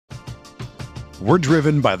We're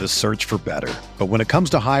driven by the search for better. But when it comes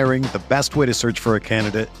to hiring, the best way to search for a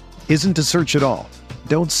candidate isn't to search at all.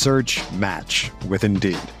 Don't search, match with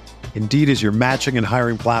Indeed. Indeed is your matching and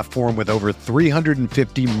hiring platform with over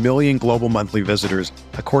 350 million global monthly visitors,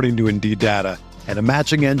 according to Indeed data, and a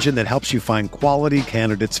matching engine that helps you find quality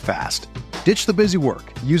candidates fast. Ditch the busy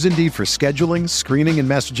work. Use Indeed for scheduling, screening, and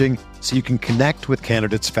messaging so you can connect with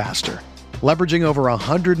candidates faster. Leveraging over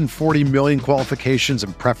 140 million qualifications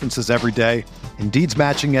and preferences every day, Indeed's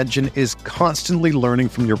matching engine is constantly learning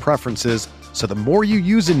from your preferences, so the more you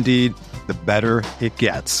use Indeed, the better it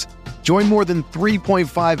gets. Join more than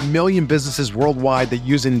 3.5 million businesses worldwide that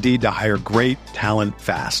use Indeed to hire great talent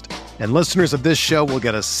fast. And listeners of this show will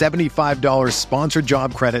get a $75 sponsored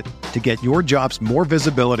job credit to get your jobs more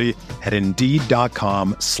visibility at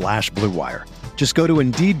Indeed.com/Blue Wire. Just go to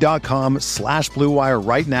Indeed.com/Blue Wire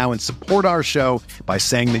right now and support our show by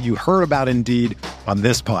saying that you heard about Indeed on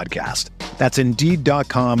this podcast. That's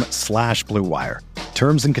Indeed.com/Blue Wire.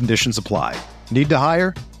 Terms and conditions apply. Need to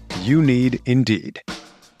hire? You need Indeed.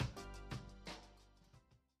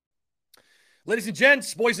 Ladies and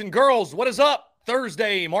gents, boys and girls, what is up?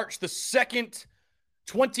 Thursday, March the 2nd,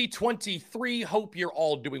 2023. Hope you're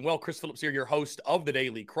all doing well. Chris Phillips here, your host of the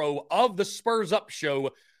Daily Crow of the Spurs Up Show.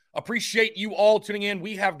 Appreciate you all tuning in.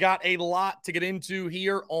 We have got a lot to get into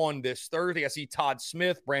here on this Thursday. I see Todd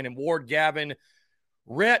Smith, Brandon Ward, Gavin,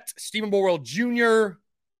 Rhett, Stephen Borwell Jr.,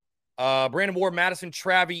 Brandon Ward, Madison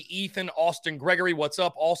Travie, Ethan, Austin Gregory. What's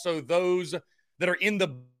up? Also, those that are in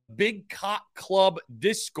the Big Cock Club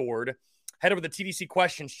Discord, head over to the TDC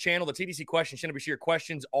Questions channel. The TDC Questions channel, be sure your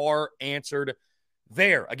questions are answered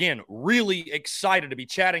there. Again, really excited to be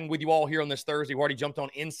chatting with you all here on this Thursday. We've already jumped on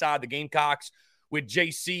Inside the Gamecocks with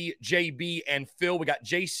JC, JB, and Phil. We got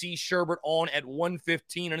JC Sherbert on at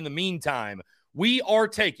 1:15. And in the meantime, we are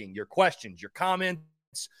taking your questions, your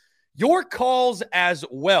comments, your calls as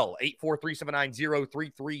well.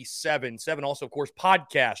 843-790-3377. Also, of course,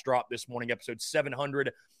 podcast drop this morning, episode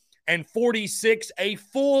 746. A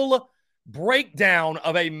full breakdown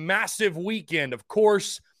of a massive weekend. Of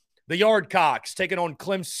course, the Yardcocks taking on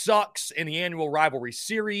Clem Sucks in the annual rivalry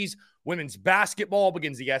series. Women's basketball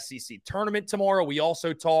begins the SEC tournament tomorrow. We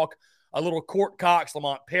also talk a little Court Cox,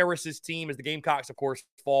 Lamont Paris's team, as the Gamecocks, of course,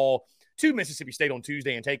 fall to Mississippi State on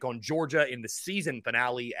Tuesday and take on Georgia in the season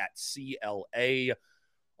finale at CLA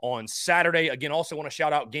on Saturday. Again, also want to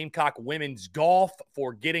shout out Gamecock Women's Golf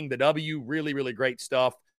for getting the W. Really, really great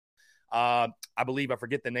stuff. I believe I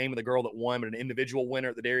forget the name of the girl that won, but an individual winner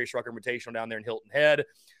at the Darius Rucker Invitational down there in Hilton Head.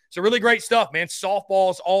 So really great stuff, man.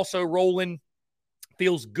 Softball's also rolling.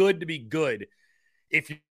 Feels good to be good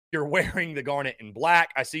if you're wearing the garnet and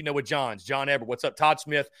black. I see Noah Johns, John Edward. What's up, Todd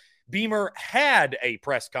Smith? Beamer had a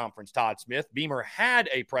press conference, Todd Smith. Beamer had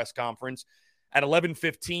a press conference at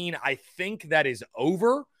 11:15. I think that is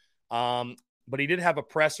over. But he did have a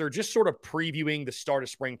presser just sort of previewing the start of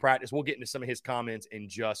spring practice. We'll get into some of his comments in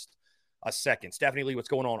just a second. Stephanie Lee, what's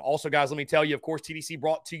going on? Also, guys, let me tell you, of course, TDC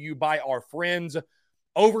brought to you by our friends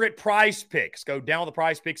over at Prize Picks. Go down the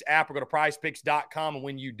Prize Picks app or go to prizepicks.com. And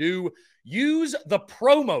when you do, use the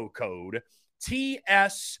promo code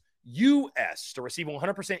TSUS to receive a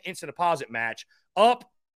 100% instant deposit match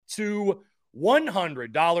up to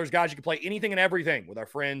 $100. Guys, you can play anything and everything with our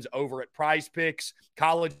friends over at Prize Picks.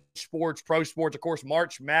 College sports, pro sports. Of course,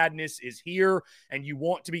 March Madness is here, and you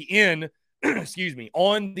want to be in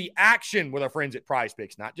on the action with our friends at Prize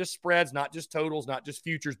Picks. Not just spreads, not just totals, not just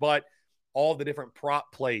futures, but all the different prop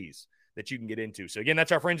plays that you can get into. So, again,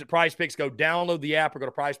 that's our friends at Prize Picks. Go download the app or go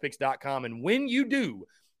to prizepicks.com. And when you do,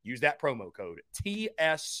 use that promo code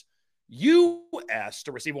TSUS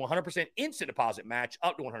to receive a 100% instant deposit match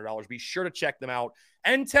up to $100. Be sure to check them out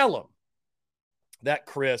and tell them that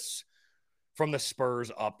Chris from the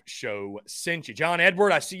Spurs Up Show sent you. John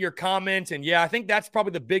Edward, I see your comment. And, yeah, I think that's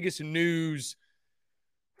probably the biggest news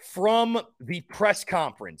from the press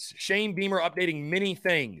conference. Shane Beamer updating many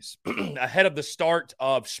things ahead of the start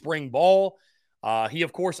of spring ball. He,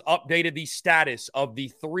 of course, updated the status of the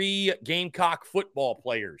 3 Gamecock football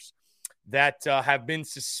players that have been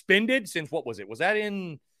suspended since, what was it? Was that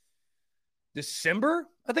in December?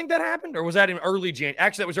 I think that happened. Or was that in early January?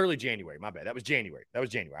 Actually, that was early January. My bad. That was January.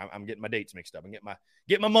 I'm getting my dates mixed up. I'm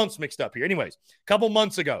getting my months mixed up here. Anyways, a couple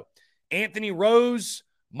months ago, Anthony Rose,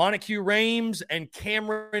 Montague Rames, and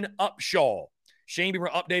Cameron Upshaw. Shane Beamer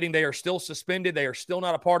updating they are still suspended. They are still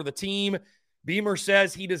not a part of the team. Beamer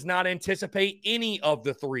says he does not anticipate any of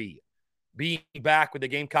the 3 being back with the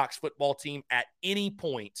Gamecocks football team at any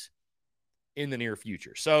point in the near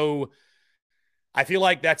future. So I feel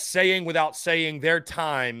like that's saying without saying their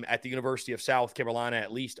time at the University of South Carolina,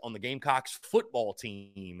 at least on the Gamecocks football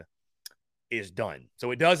team, is done.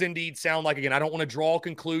 So it does indeed sound like, again, I don't want to draw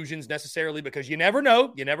conclusions necessarily because you never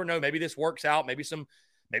know. You never know. Maybe this works out. Maybe some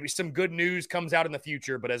good news comes out in the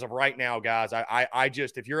future. But as of right now, guys, I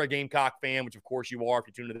just, if you're a Gamecock fan, which of course you are, if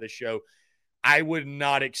you tune into this show, I would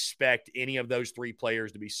not expect any of those three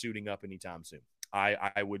players to be suiting up anytime soon.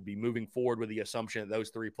 I would be moving forward with the assumption that those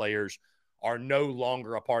three players are no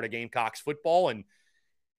longer a part of Gamecocks football. And,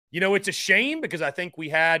 it's a shame because I think we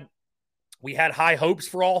had high hopes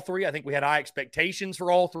for all three. I think we had high expectations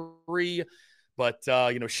for all three. But,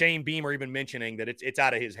 Shane Beamer even mentioning that it's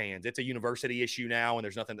out of his hands. It's a university issue now, and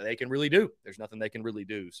there's nothing that they can really do.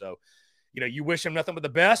 So, you wish them nothing but the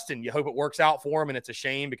best, and you hope it works out for them. And it's a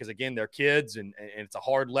shame because, again, they're kids, and it's a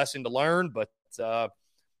hard lesson to learn. But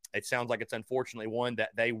it sounds like it's unfortunately one that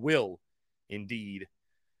they will indeed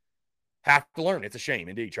have to learn. It's a shame.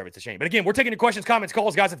 Indeed, Trevor, it's a shame. But again, we're taking your questions, comments,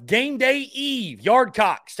 calls, guys. It's game day eve.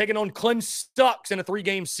 Yardcocks taking on Clem Stucks in a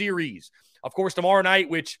 3-game series. Of course, tomorrow night,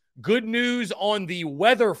 which good news on the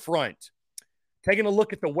weather front. Taking a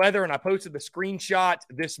look at the weather, and I posted the screenshot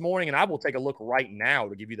this morning, and I will take a look right now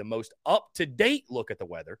to give you the most up-to-date look at the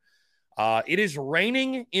weather. It is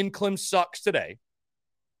raining in Clem Stucks today,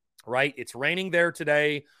 right? It's raining there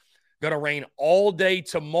today. Going to rain all day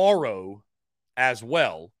tomorrow as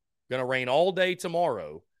well. Going to rain all day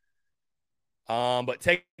tomorrow. But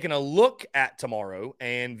taking a look at tomorrow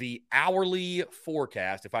and the hourly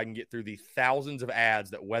forecast, if I can get through the thousands of ads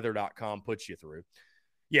that weather.com puts you through.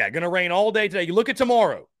 Yeah, going to rain all day today. You look at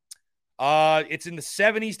tomorrow. It's in the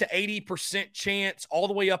 70s to 80% chance all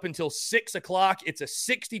the way up until 6 o'clock. It's a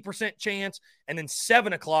 60% chance. And then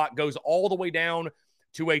 7 o'clock goes all the way down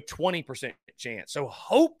to a 20% chance. So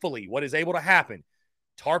hopefully what is able to happen,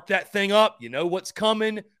 tarp that thing up. You know what's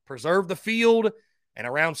coming. Preserve the field. And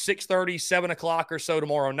around 6:30, 7 o'clock or so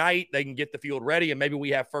tomorrow night, they can get the field ready, and maybe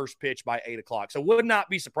we have first pitch by 8 o'clock. So would not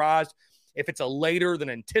be surprised if it's a later than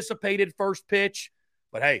anticipated first pitch.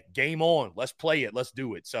 But, hey, game on. Let's play it. Let's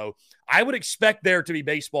do it. So I would expect there to be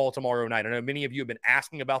baseball tomorrow night. I know many of you have been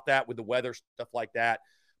asking about that with the weather, stuff like that.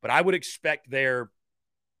 But I would expect there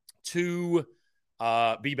to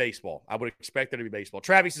be baseball. I would expect there to be baseball.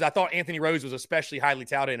 Travis says, I thought Anthony Rose was especially highly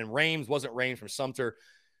touted, and Rames wasn't Rames from Sumter.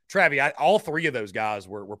 Travis, all three of those guys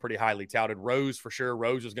were pretty highly touted. Rose, for sure.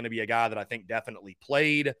 Rose was going to be a guy that I think definitely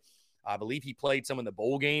played. I believe he played some in the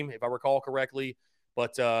bowl game, if I recall correctly.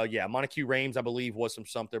 But, Montague Rames, I believe, was from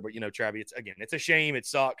Sumter. But, Travis, it's a shame. It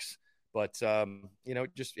sucks. But,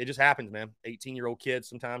 it just happens, man. 18-year-old kids,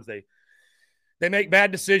 sometimes they make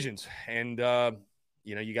bad decisions. And,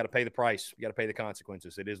 you got to pay the price. You got to pay the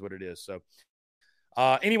consequences. It is what it is. So,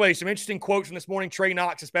 anyway, some interesting quotes from this morning. Trey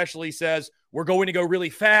Knox especially says, we're going to go really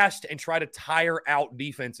fast and try to tire out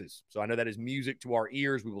defenses. So I know that is music to our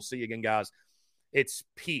ears. We will see again, guys. It's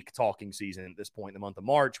peak talking season at this point in the month of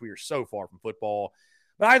March. We are so far from football.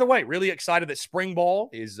 But either way, really excited that spring ball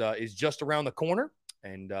is just around the corner,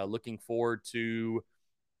 and looking forward to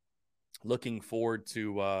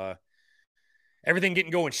everything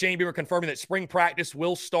getting going. Shane Beamer confirming that spring practice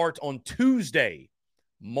will start on Tuesday,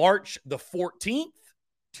 March the 14th.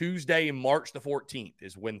 Tuesday, March the 14th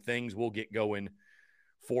is when things will get going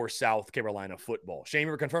for South Carolina football. Shane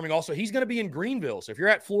Beamer confirming also he's going to be in Greenville. So if you're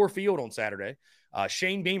at Fluor Field on Saturday,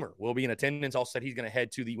 Shane Beamer will be in attendance. Also said he's going to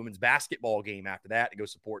head to the women's basketball game after that to go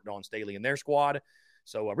support Dawn Staley and their squad.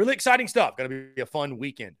 So really exciting stuff. Going to be a fun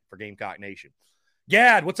weekend for Gamecock Nation.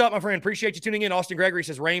 Gad, what's up, my friend? Appreciate you tuning in. Austin Gregory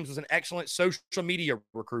says Rames was an excellent social media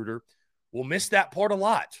recruiter. We'll miss that part a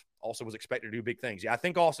lot. Also was expected to do big things. Yeah, I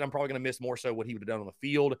think Austin, I'm probably going to miss more so what he would have done on the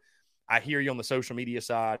field. I hear you on the social media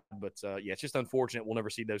side, but it's just unfortunate we'll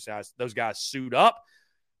never see those guys suit up.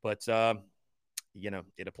 But,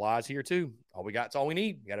 it applies here too. All we got is all we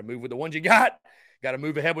need. You got to move with the ones you got. Got to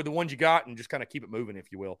move ahead with the ones you got and just kind of keep it moving,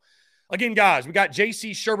 if you will. Again, guys, we got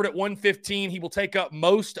J.C. Sherbert at 1:15. He will take up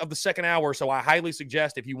most of the second hour, so I highly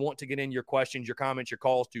suggest if you want to get in your questions, your comments, your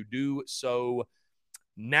calls, to do so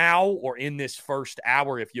now or in this first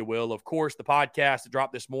hour, if you will. Of course, the podcast that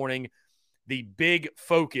dropped this morning, the big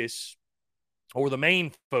focus, or the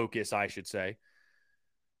main focus, I should say.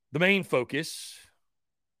 The main focus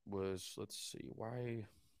was, let's see, why?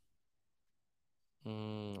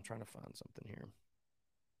 I'm trying to find something here.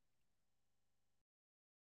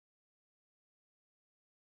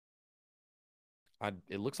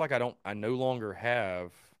 It looks like I no longer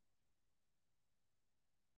have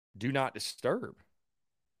Do Not Disturb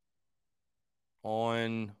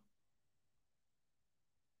on.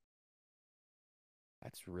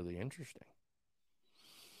 That's really interesting.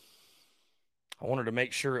 I wanted to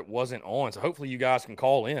make sure it wasn't on, so hopefully you guys can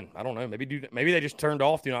call in. I don't know. Maybe they just turned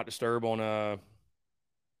off Do Not Disturb on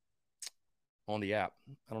the app.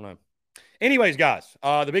 I don't know. Anyways, guys,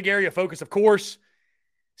 the big area of focus, of course,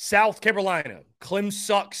 South Carolina. Clem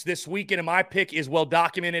sucks this weekend, and my pick is well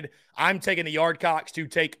documented. I'm taking the Yardcocks to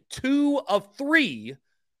take 2 of 3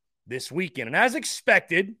 this weekend. And as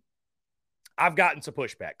expected, I've gotten some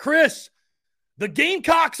pushback. Chris, the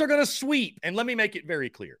Gamecocks are going to sweep. And let me make it very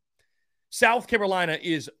clear. South Carolina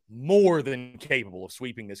is more than capable of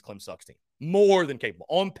sweeping this Clem sucks team. More than capable.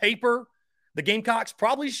 On paper, the Gamecocks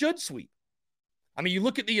probably should sweep. I mean, you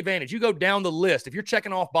look at the advantage. You go down the list. If you're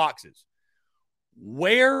checking off boxes,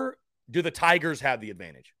 where do the Tigers have the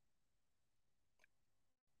advantage?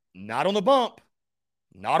 Not on the bump.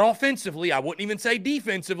 Not offensively. I wouldn't even say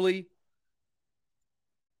defensively.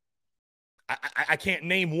 I can't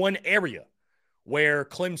name one area where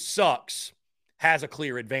Clem sucks has a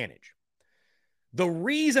clear advantage. The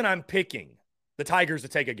reason I'm picking the Tigers to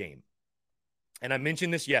take a game, and I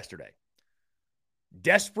mentioned this yesterday,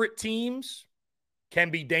 desperate teams can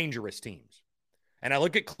be dangerous teams. And I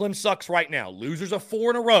look at Clem sucks right now. Losers of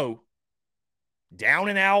 4 in a row. Down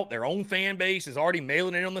and out. Their own fan base is already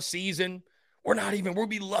mailing in on the season. We'll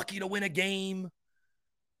be lucky to win a game.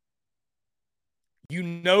 You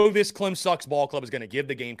know this Clem sucks ball club is going to give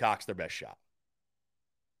the Gamecocks their best shot.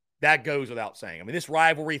 That goes without saying. I mean, this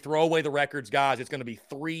rivalry, throw away the records, guys. It's going to be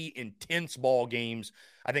 3 intense ball games.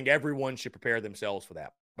 I think everyone should prepare themselves for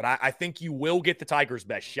that. But I think you will get the Tigers'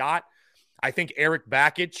 best shot. I think Eric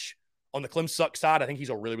Bakich on the Clem sucks side, I think he's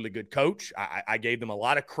a really, really good coach. I gave them a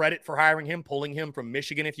lot of credit for hiring him, pulling him from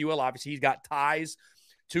Michigan, if you will. Obviously, he's got ties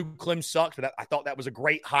to Clem sucks, but I thought that was a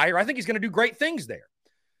great hire. I think he's going to do great things there.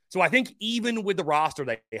 So I think even with the roster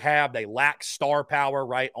they have, they lack star power,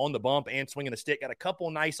 right, on the bump and swinging the stick. Got a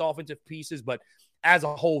couple nice offensive pieces, but as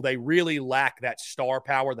a whole, they really lack that star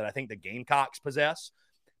power that I think the Gamecocks possess.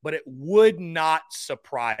 But it would not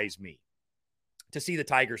surprise me to see the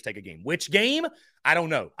Tigers take a game. Which game? I don't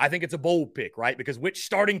know. I think it's a bold pick, right? Because which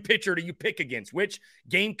starting pitcher do you pick against? Which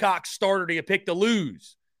Gamecock starter do you pick to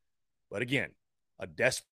lose? But again, a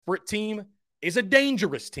desperate team is a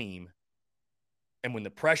dangerous team. And when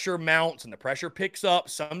the pressure mounts and the pressure picks up,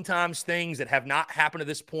 sometimes things that have not happened to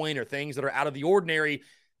this point or things that are out of the ordinary,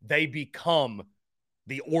 they become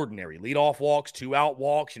the ordinary. Leadoff walks, 2-out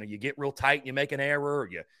walks. You get real tight and you make an error. Or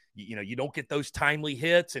you don't get those timely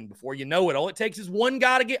hits. And before you know it, all it takes is one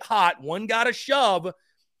guy to get hot, one guy to shove,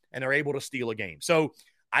 and they're able to steal a game. So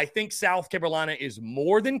I think South Carolina is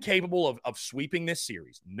more than capable of sweeping this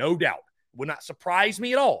series. No doubt. Would not surprise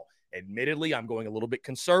me at all. Admittedly, I'm going a little bit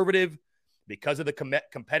conservative. Because of the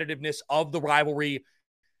competitiveness of the rivalry,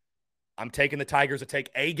 I'm taking the Tigers to take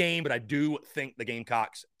a game, but I do think the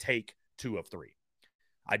Gamecocks take 2 of 3.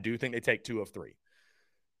 I do think they take 2 of 3.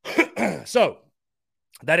 So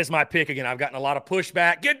that is my pick. Again, I've gotten a lot of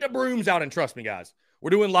pushback. Get the brooms out and trust me, guys. We're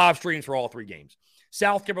doing live streams for all 3 games.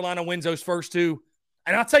 South Carolina wins those first 2.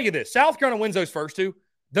 And I'll tell you this, South Carolina wins those first 2,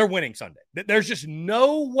 they're winning Sunday. There's just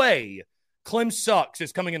no way Clem sucks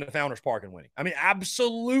is coming into Founders Park and winning. I mean,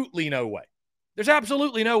 absolutely no way. There's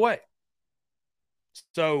absolutely no way.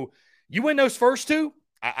 So you win those first 2,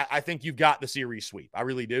 I think you've got the series sweep. I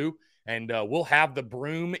really do. And we'll have the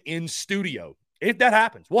broom in studio. If that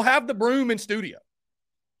happens, we'll have the broom in studio.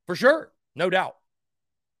 For sure. No doubt.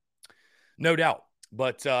 No doubt.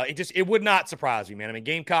 But it would not surprise me, man. I mean,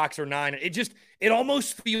 Gamecocks are 9. It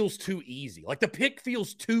almost feels too easy. Like the pick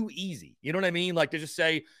feels too easy. You know what I mean? Like to just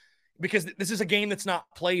say, because this is a game that's not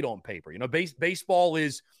played on paper.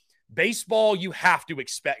 Baseball, you have to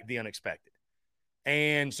expect the unexpected.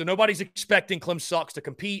 And so nobody's expecting Clem sucks to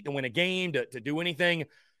compete, to win a game, to do anything.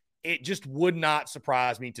 It just would not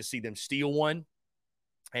surprise me to see them steal one.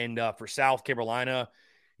 And for South Carolina,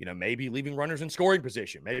 maybe leaving runners in scoring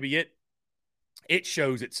position. Maybe it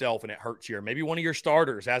shows itself and it hurts you. Or maybe one of your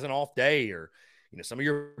starters has an off day, or some of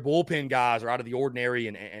your bullpen guys are out of the ordinary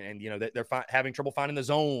and they're having trouble finding the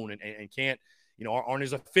zone and can't, aren't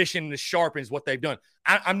as efficient and as sharp as what they've done.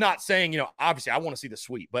 I'm not saying, obviously I want to see the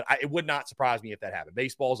sweep, but it would not surprise me if that happened.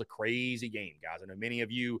 Baseball is a crazy game, guys. I know many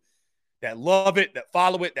of you that love it, that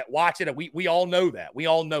follow it, that watch it. And we all know that. We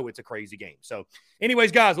all know it's a crazy game. So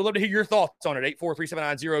anyways, guys, we'd love to hear your thoughts on it.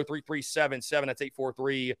 843-790-3377. That's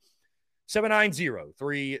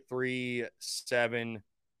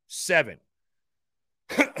 843-790-3377.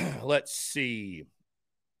 Let's see.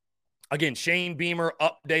 Again, Shane Beamer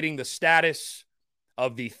updating the status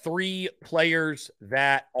of the 3 players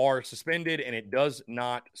that are suspended, and it does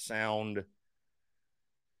not sound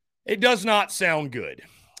good. It does not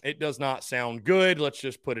sound good. Let's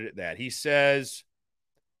just put it at that. He says,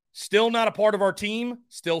 still not a part of our team,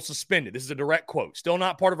 still suspended. This is a direct quote. Still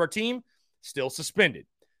not part of our team, still suspended.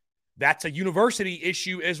 That's a university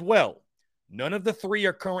issue as well. None of the three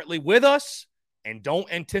are currently with us, and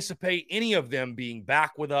don't anticipate any of them being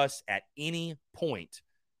back with us at any point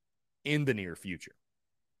in the near future.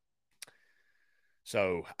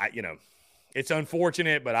 So, it's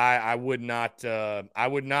unfortunate, but I would not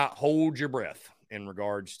hold your breath in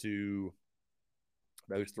regards to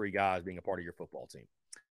those three guys being a part of your football team.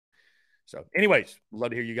 So, anyways, love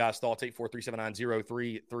to hear you guys' thoughts.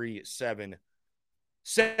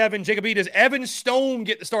 843-790-3377. Jacob B, does Evan Stone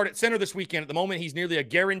get the start at center this weekend? At the moment, he's nearly a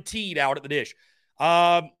guaranteed out at the dish.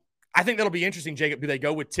 I think that'll be interesting, Jacob. Do they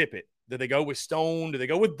go with Tippett? Do they go with Stone? Do they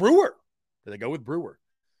go with Brewer?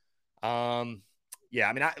 Yeah,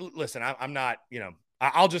 I mean, I'm not,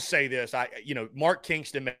 I'll just say this. Mark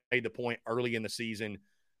Kingston made the point early in the season.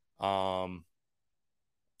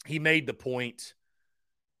 He made the point,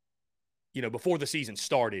 before the season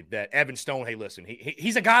started that Evan Stone, hey, listen,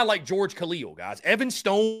 he's a guy like George Khalil, guys. Evan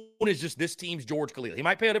Stone is just this team's George Khalil. He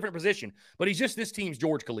might play a different position, but he's just this team's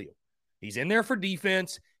George Khalil. He's in there for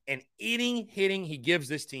defense, and hitting he gives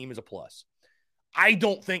this team is a plus. I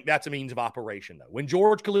don't think that's a means of operation, though. When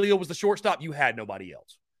George Khalil was the shortstop, you had nobody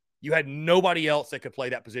else. You had nobody else that could play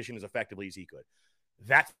that position as effectively as he could.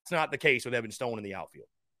 That's not the case with Evan Stone in the outfield.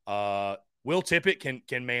 Will Tippett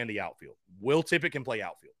can man the outfield. Will Tippett can play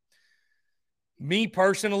outfield. Me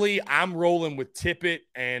personally, I'm rolling with Tippett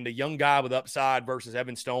and a young guy with upside versus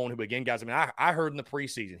Evan Stone, who, again, guys, I heard in the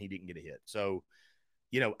preseason he didn't get a hit. So,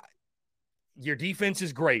 your defense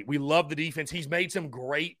is great. We love the defense. He's made some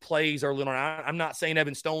great plays early on. I'm not saying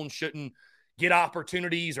Evan Stone shouldn't get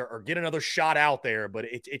opportunities or get another shot out there, but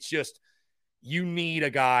it's just you need a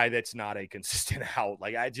guy that's not a consistent out.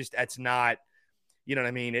 That's not, you know what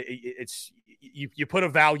I mean? It's you put a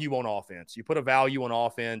value on offense.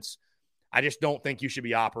 I just don't think you should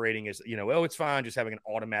be operating as, it's fine just having an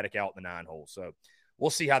automatic out in the 9-hole. So we'll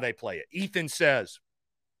see how they play it. Ethan says,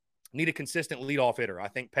 need a consistent leadoff hitter. I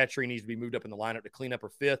think Petrie needs to be moved up in the lineup to clean up for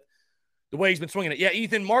fifth. The way he's been swinging it. Yeah,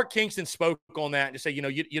 Ethan, Mark Kingston spoke on that and just say,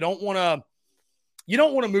 you don't want to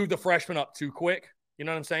move the freshman up too quick. You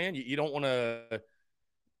know what I'm saying? You don't want to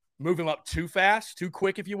move him up too fast, too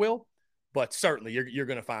quick, if you will. But certainly you're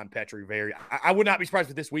going to find Petrie I would not be surprised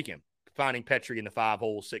with this weekend finding Petrie in the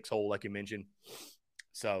 5-hole, 6-hole, like you mentioned.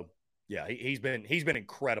 So, yeah, he's been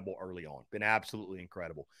incredible early on. Been absolutely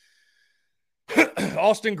incredible.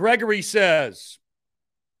 Austin Gregory says,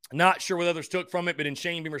 not sure what others took from it, but in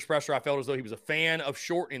Shane Beamer's presser, I felt as though he was a fan of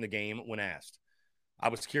shortening the game when asked. I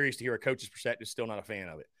was curious to hear a coach's perspective, still not a fan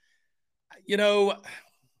of it.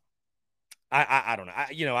 I don't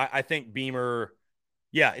know. I think Beamer,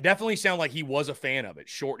 yeah, it definitely sounded like he was a fan of it,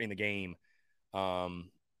 shortening the game.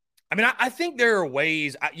 I think there are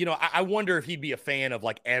ways, I wonder if he'd be a fan of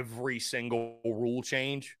like every single rule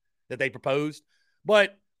change that they proposed.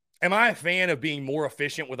 But am I a fan of being more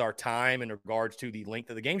efficient with our time in regards to the length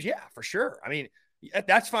of the games? Yeah, for sure.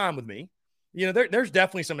 That's fine with me. There's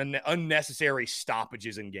definitely some unnecessary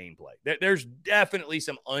stoppages in gameplay. There's definitely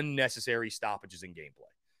some unnecessary stoppages in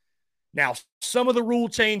gameplay. Now, some of the rule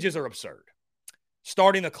changes are absurd.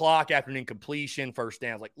 Starting the clock after an incompletion, first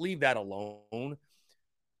down, leave that alone.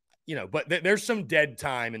 But there's some dead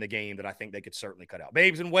time in the game that I think they could certainly cut out.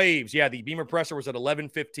 Babes and Waves. Yeah, the Beamer presser was at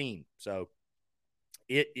 11:15. So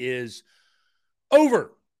it is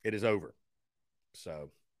over. It is over.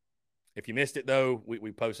 So if you missed it, though,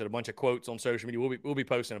 we posted a bunch of quotes on social media. We'll be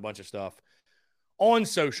posting a bunch of stuff on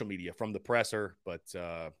social media from the presser. But,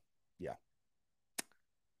 yeah.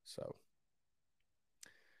 So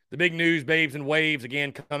the big news, Babes and Waves,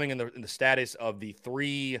 again, coming in the status of the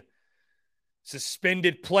 3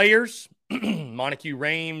 suspended players, Montague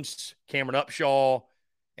Rames, Cameron Upshaw,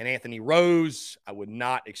 and Anthony Rose. I would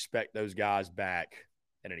not expect those guys back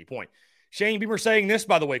at any point. Shane Beamer saying this,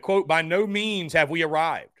 by the way, quote, by no means have we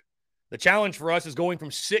arrived. The challenge for us is going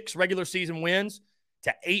from 6 regular season wins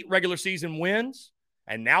to 8 regular season wins.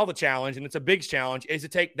 And now the challenge, and it's a big challenge, is to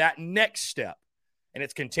take that next step. And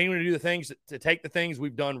it's continuing to do the things, to take the things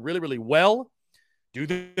we've done really, really well, do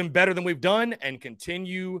them better than we've done, and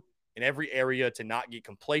continue in every area to not get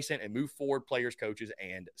complacent and move forward players, coaches,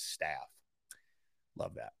 and staff.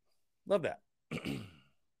 Love that. Love that.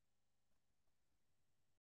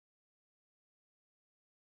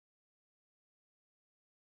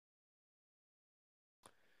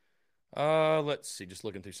 Let's see. Just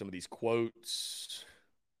looking through some of these quotes.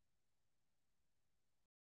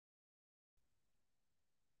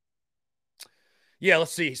 Yeah,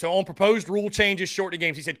 let's see. So on proposed rule changes, shortening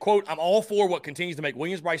games, he said, quote, I'm all for what continues to make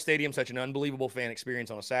Williams-Brice Stadium such an unbelievable fan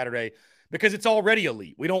experience on a Saturday because it's already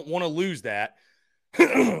elite. We don't want to lose that.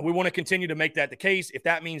 We want to continue to make that the case. If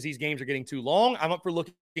that means these games are getting too long, I'm up for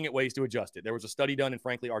looking at ways to adjust it. There was a study done, and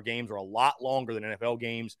frankly, our games are a lot longer than NFL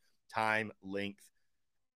games, time, length,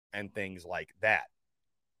 and things like that.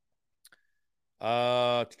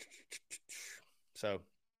 So,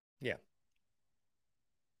 yeah.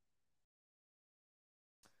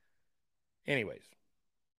 Anyways,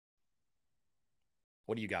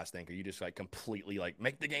 what do you guys think? Are you just like completely like,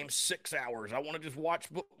 make the game 6 hours? I want to just watch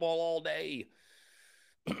football all day.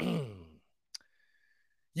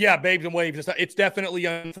 Yeah, babes and waves. It's definitely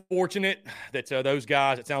unfortunate that those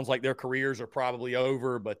guys, it sounds like their careers are probably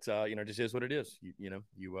over, but, just is what it is. You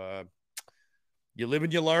live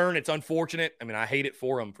and you learn. It's unfortunate. I mean, I hate it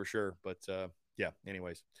for them for sure, but yeah,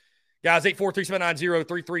 anyways. Guys,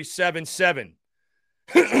 843-790-3377.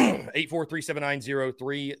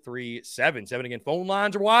 843-790-3377. Again, phone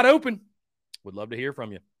lines are wide open. Would love to hear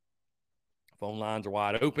from you. Phone lines are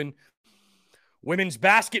wide open. Women's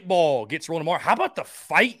basketball gets rolling tomorrow. How about the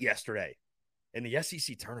fight yesterday in the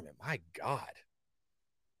SEC tournament? My God.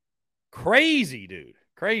 Crazy, dude.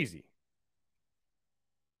 Crazy.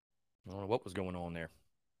 I don't know what was going on there.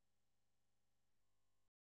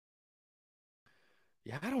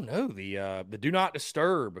 Yeah, I don't know. The do not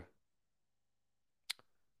disturb.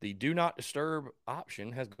 The do not disturb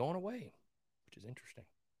option has gone away, which is interesting.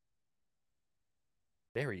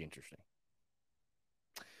 Very interesting.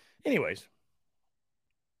 Anyways.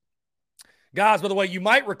 Guys, by the way, you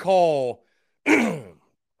might recall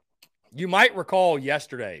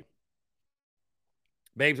yesterday,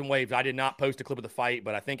 Babes and Waves, I did not post a clip of the fight,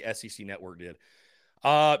 but I think SEC Network did.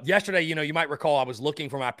 Yesterday, you might recall I was looking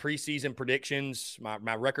for my preseason predictions,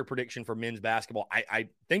 my record prediction for men's basketball. I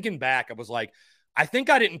thinking back, I was like, I think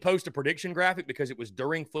I didn't post a prediction graphic because it was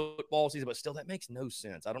during football season, but still, that makes no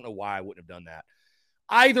sense. I don't know why I wouldn't have done that.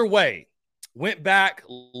 Either way, went back,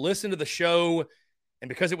 listened to the show, and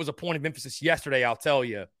because it was a point of emphasis yesterday, I'll tell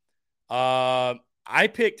you, I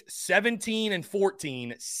picked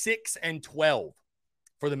 17-14, 6-12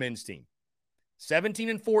 for the men's team.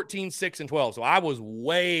 17-14, 6-12. So I was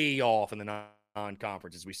way off in the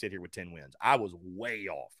non-conference as we sit here with 10 wins. I was way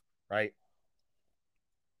off, right?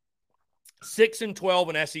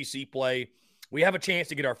 6-12 in SEC play. We have a chance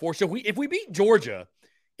to get our fourth. So if we beat Georgia,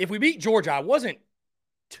 I wasn't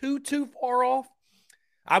too far off.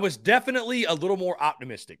 I was definitely a little more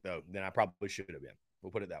optimistic, though, than I probably should have been.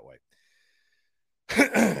 We'll put it that way.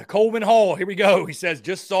 Coleman Hall, here we go. He says,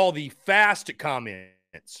 just saw the fast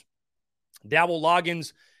comments. Dowell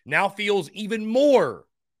Loggins now feels even more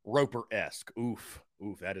Roper-esque. Oof,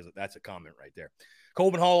 that's a comment right there.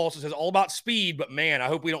 Coleman Hall also says, all about speed, but man, I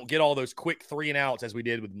hope we don't get all those quick 3-and-outs as we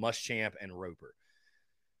did with Muschamp and Roper.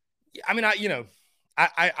 I mean,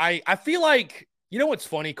 I feel like, you know what's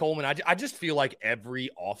funny, Coleman? I just feel like every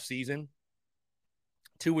offseason,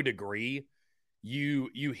 to a degree, you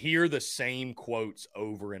hear the same quotes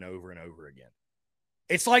over and over and over again.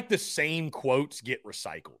 It's like the same quotes get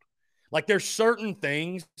recycled. Like there's certain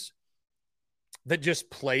things that just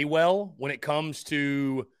play well when it comes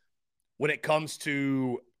to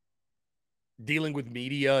dealing with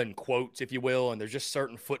media and quotes, if you will, and there's just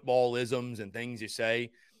certain football isms and things you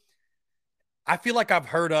say. I feel like I've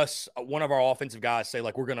heard one of our offensive guys say,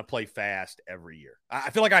 like, we're going to play fast every year.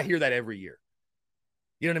 I feel like I hear that every year.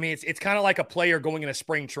 You know what I mean? It's kind of like a player going into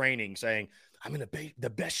spring training saying, I'm in the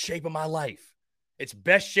best shape of my life. It's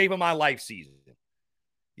best shape of my life season.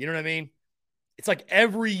 You know what I mean? It's like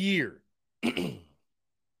every year. I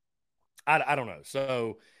don't know.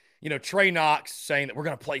 So, Trey Knox saying that we're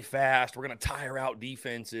going to play fast. We're going to tire out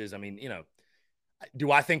defenses. I mean,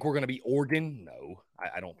 do I think we're going to be Oregon? No,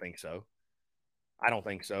 I don't think so. I don't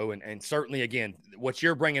think so. And certainly, again, what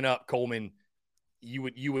you're bringing up, Coleman,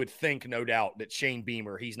 you would think, no doubt, that Shane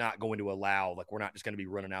Beamer, he's not going to allow, like, we're not just going to be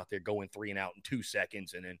running out there going 3-and-out in 2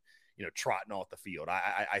 seconds and then, trotting off the field.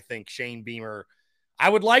 I think Shane Beamer, I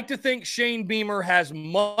would like to think Shane Beamer has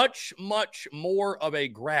much, much more of a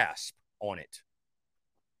grasp on it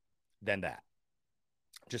than that.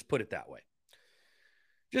 Just put it that way.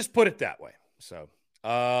 So,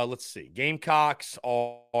 let's see. Gamecocks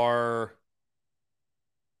are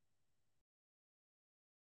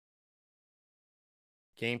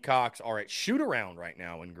at shoot-around right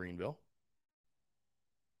now in Greenville.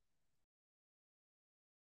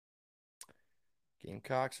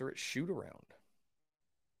 Gamecocks are at shoot-around.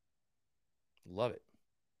 Love it.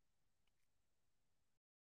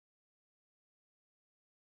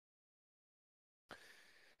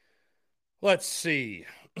 Let's see.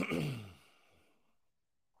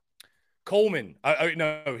 Coleman.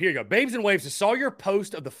 No, here you go. Babes and Waves, I saw your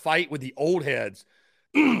post of the fight with the old heads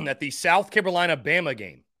at the South Carolina-Bama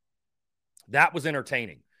game. That was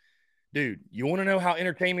entertaining. Dude, you want to know how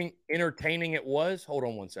entertaining it was? Hold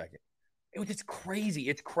on one second. It's crazy.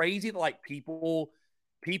 It's crazy that like people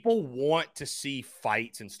want to see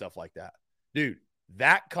fights and stuff like that. Dude,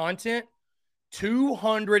 that content,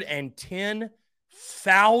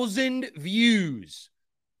 210,000 views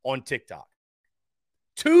on TikTok.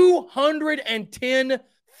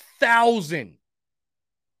 210,000.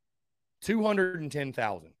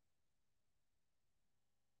 210,000.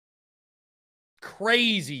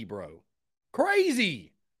 Crazy, bro.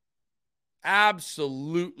 Crazy.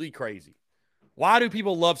 Absolutely crazy. Why do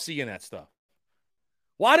people love seeing that stuff?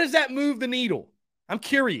 Why does that move the needle? I'm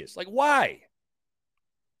curious. Like, why?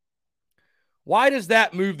 Why does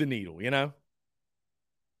that move the needle, you know?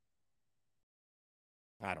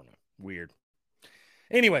 I don't know. Weird.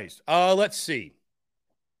 Anyways, let's see.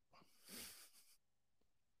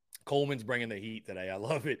 Coleman's bringing the heat today. I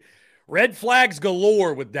love it. Red flags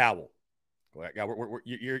galore with Dowell.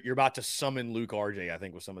 You're about to summon Luke RJ, I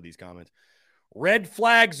think, with some of these comments. Red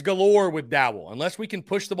flags galore with Dowell. Unless we can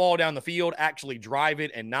push the ball down the field, actually drive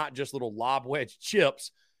it, and not just little lob wedge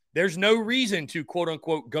chips, there's no reason to,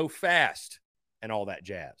 quote-unquote, go fast and all that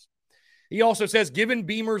jazz. He also says, given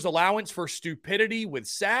Beamer's allowance for stupidity with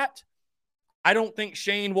Sat, I don't think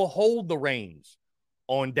Shane will hold the reins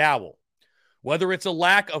on Dowell. Whether it's a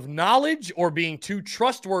lack of knowledge or being too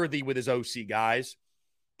trustworthy with his OC guys,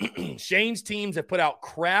 Shane's teams have put out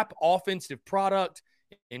crap offensive product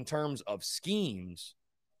in terms of schemes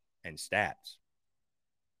and stats.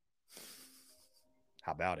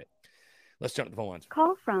 How about it? Let's jump to the phone lines.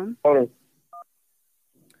 Call from Hunter.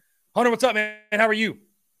 Hunter, what's up, man? How are you?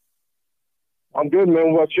 I'm good,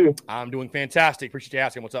 man. What about you? I'm doing fantastic. Appreciate you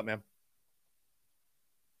asking. What's up, man?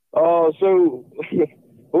 So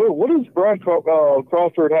what does Brad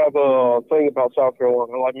Crawford have a thing about South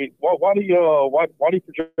Carolina? Like, why do you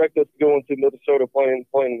project us to go into Minnesota playing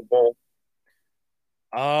the ball?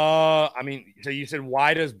 I mean, so you said,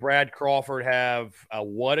 why does Brad Crawford have a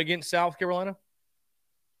what against South Carolina?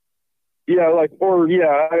 Yeah, I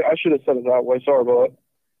should have said it that way. Sorry about that.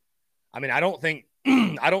 I mean, I don't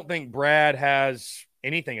think Brad has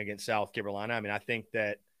anything against South Carolina. I mean, I think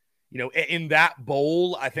that, you know, in that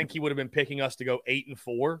bowl, I think he would have been picking us to go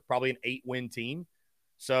 8-4, probably an 8-win team.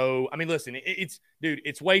 So, I mean, listen, it's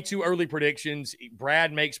way too early predictions.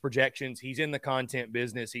 Brad makes projections. He's in the content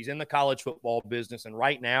business. He's in the college football business. And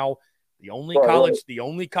right now, the only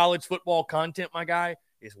college football content, my guy,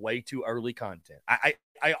 is way too early content. I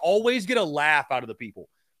always get a laugh out of the people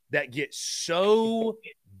that get so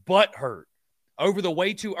butthurt over the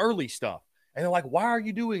way too early stuff. And they're like, why are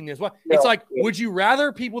you doing this? It's like, would you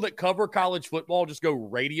rather people that cover college football just go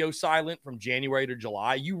radio silent from January to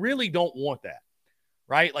July? You really don't want that,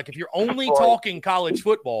 right? Like, if you're only talking college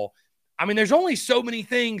football, I mean, there's only so many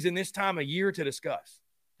things in this time of year to discuss.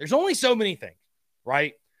 There's only so many things,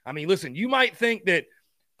 right? I mean, listen, you might think that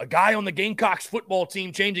a guy on the Gamecocks football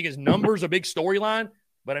team changing his numbers a big storyline,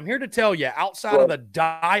 but I'm here to tell you, outside of the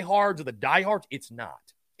diehards, it's not.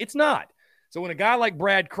 It's not. So when a guy like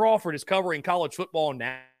Brad Crawford is covering college football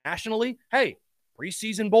nationally, hey,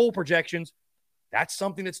 preseason bowl projections, that's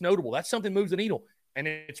something that's notable. That's something that moves the needle. And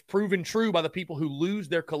it's proven true by the people who lose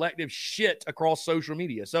their collective shit across social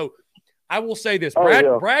media. So I will say this,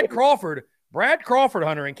 Brad Crawford,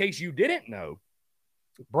 Hunter, in case you didn't know,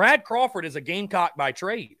 Brad Crawford is a Gamecock by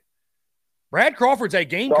trade. Brad Crawford's a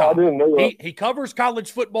Gamecock. He covers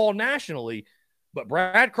college football nationally. But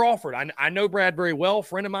Brad Crawford, I know Brad very well.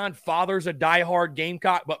 Friend of mine, father's a diehard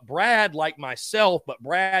Gamecock. But Brad, like myself, but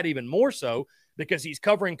Brad even more so because he's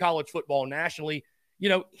covering college football nationally. You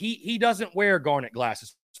know, he doesn't wear garnet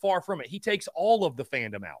glasses. Far from it. He takes all of the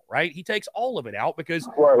fandom out, right? He takes all of it out because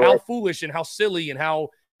how foolish and how silly and how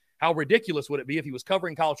ridiculous would it be if he was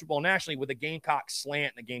covering college football nationally with a Gamecocks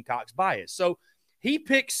slant and a Gamecocks bias. So he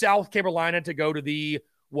picked South Carolina to go to the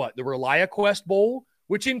ReliaQuest Bowl,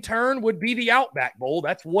 which in turn would be the Outback Bowl.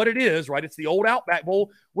 That's what it is, right? It's the old Outback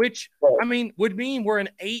Bowl, which, I mean, would mean we're an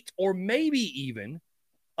 8 or maybe even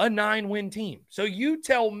a 9-win team. So you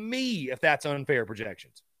tell me if that's unfair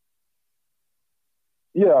projections.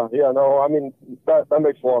 Yeah, no, I mean, that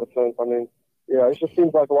makes a lot of sense. I mean, yeah, it just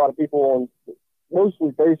seems like a lot of people on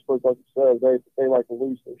mostly Facebook, like you said, they like to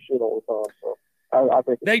lose their shit all the time. So I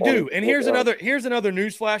think they do. And here's another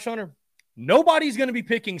news flash, Hunter. Nobody's going to be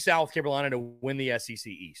picking South Carolina to win the SEC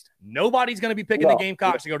East. Nobody's going to be picking the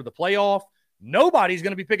Gamecocks to go to the playoff. Nobody's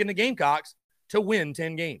going to be picking the Gamecocks to win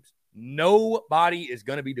 10 games. Nobody is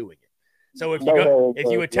going to be doing it. So if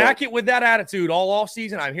you attack it with that attitude all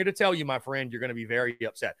offseason, I'm here to tell you, my friend, you're going to be very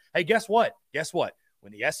upset. Hey, guess what?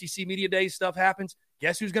 When the SEC Media Days stuff happens,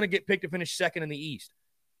 guess who's going to get picked to finish second in the East?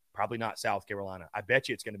 Probably not South Carolina. I bet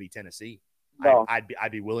you it's going to be Tennessee. No. I'd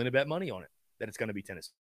be willing to bet money on it that it's going to be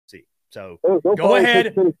Tennessee. So They'll go ahead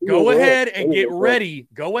and get anyway, ready.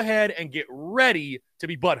 Go ahead and get ready to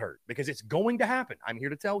be butthurt because it's going to happen. I'm here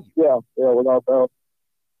to tell you. Yeah, without doubt.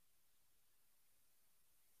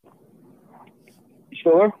 You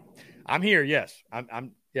still there? I'm here. Yes,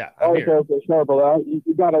 I'm here. Okay. Sorry about that.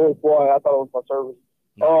 You got to fly. I thought it was my service.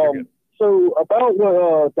 No, you're good. So about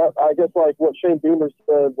what I guess like what Shane Beamer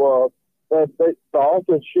said was that the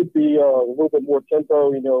offense should be a little bit more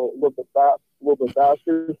tempo, a little bit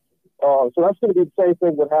faster. So that's going to be the same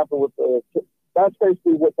thing that happened with that's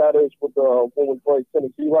basically what that is with when we played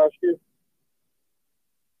Tennessee last year.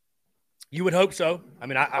 You would hope so. I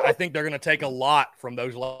mean, I think they're going to take a lot from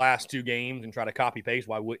those last two games and try to copy paste.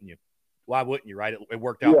 Why wouldn't you? Right? It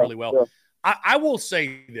worked out really well. Yeah. I will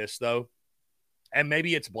say this though, and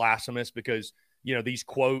maybe it's blasphemous because these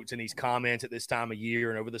quotes and these comments at this time of year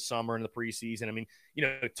and over the summer and the preseason. I mean,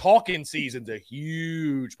 talking season's a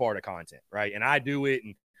huge part of content, right? And I do it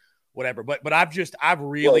and whatever. But I've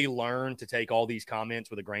really learned to take all these comments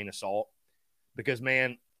with a grain of salt because,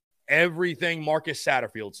 man, everything Marcus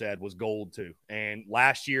Satterfield said was gold too. And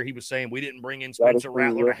last year he was saying we didn't bring in Spencer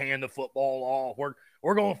Rattler to hand the football off.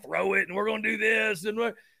 We're going to throw it and we're going to do this.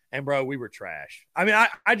 And bro, we were trash. I mean,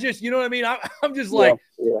 I just, you know what I mean? I'm just like,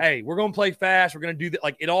 hey, we're going to play fast. We're going to do that.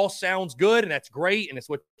 Like, it all sounds good and that's great. And it's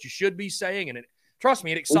what you should be saying. And trust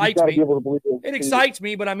me, it excites me. It excites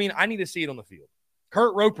me, but I mean, I need to see it on the field.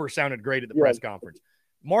 Kurt Roper sounded great at the press conference.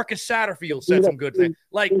 Marcus Satterfield said some good things.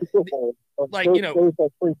 Right.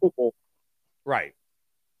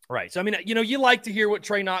 So, I mean, you like to hear what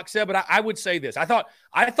Trey Knox said, but I would say this. I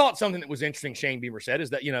thought something that was interesting Shane Beamer said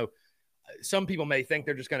is that, some people may think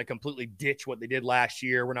they're just going to completely ditch what they did last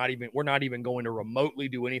year. We're not even going to remotely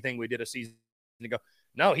do anything we did a season ago.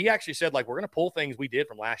 No, he actually said, like, we're going to pull things we did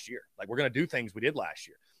from last year. Like, we're going to do things we did last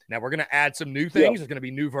year. Now we're going to add some new things. There's going to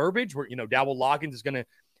be new verbiage where, Dowell Loggins is going to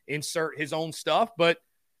insert his own stuff, but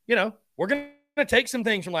we're going to take some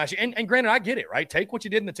things from last year. And granted, I get it, right? Take what you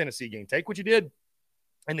did in the Tennessee game. Take what you did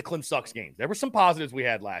in the Clem Sucks games. There were some positives we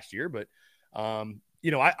had last year, but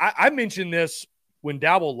I mentioned this when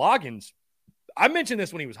Dowell Loggins, I mentioned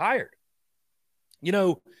this when he was hired.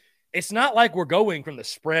 It's not like we're going from the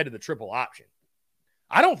spread to the triple option.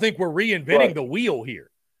 I don't think we're reinventing the wheel here.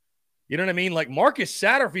 You know what I mean? Like Marcus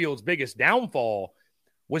Satterfield's biggest downfall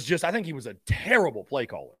was just, I think he was a terrible play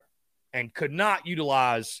caller and could not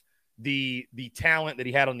utilize the talent that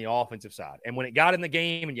he had on the offensive side. And when it got in the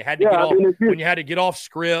game and you had to get off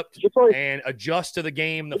script and adjust to the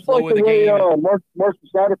game, the flow of the game. Marcus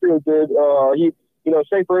Satterfield did,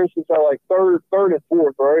 say for instance, at like third and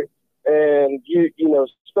fourth, right? And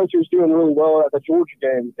Spencer's doing really well at the Georgia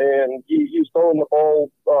game, and he's throwing the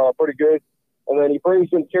ball pretty good. And then he brings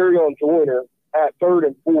in Kerryon Joyner at third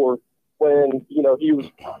and fourth when he was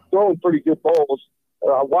throwing pretty good balls.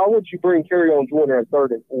 Why would you bring Kerryon Joyner at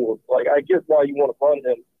third and fourth? Like, I get why you want to punt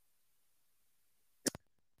him,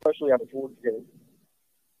 especially at the Georgia game.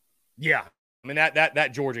 Yeah, I mean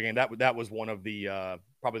that Georgia game that was one of the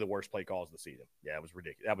probably the worst play calls of the season. Yeah, it was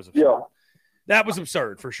ridiculous. That was absurd. Yeah. That was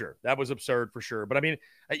absurd for sure. But I mean,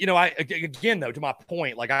 again though, to my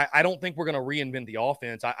point, like I don't think we're going to reinvent the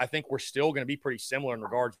offense. I think we're still going to be pretty similar in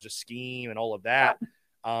regards to scheme and all of that.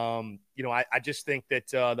 I just think that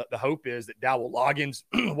the hope is that Dowell Loggins,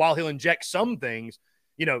 while he'll inject some things,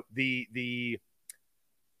 the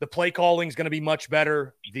play calling is going to be much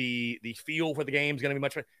better. The feel for the game is going to be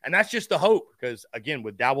much better. And that's just the hope because, again,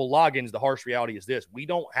 with Dowell Loggins, the harsh reality is this. We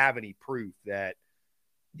don't have any proof that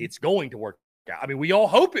it's going to work out. I mean, we all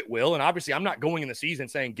hope it will. And obviously, I'm not going in the season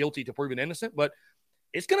saying guilty to proven innocent, but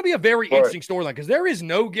it's going to be a very interesting storyline because there is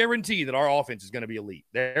no guarantee that our offense is going to be elite.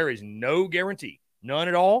 There is no guarantee. None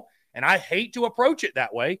at all. And I hate to approach it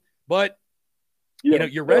that way, but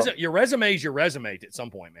your resume is your resume at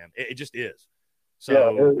some point, man. It just is.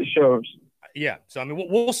 So it shows. Yeah. So, I mean,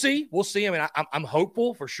 we'll see. We'll see. I mean, I'm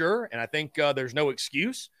hopeful for sure. And I think there's no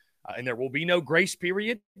excuse and there will be no grace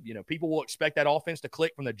period. People will expect that offense to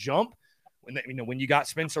click from the jump. When you got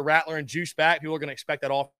Spencer Rattler and Juice back, people are going to expect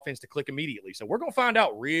that offense to click immediately. So we're going to find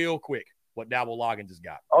out real quick what Dowell Loggins has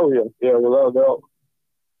got. Oh, yeah. Yeah, without doubt.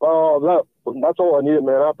 That's all I needed,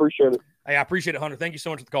 man. I appreciate it. Hey, I appreciate it, Hunter. Thank you so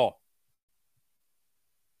much for the call.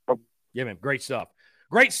 Yeah, man. Great stuff.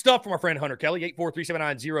 Great stuff from our friend Hunter Kelly,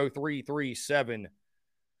 843-790-3377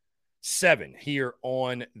 here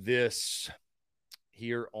on this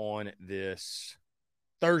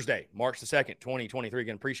Thursday, March the 2nd, 2023.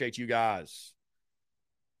 Again, appreciate you guys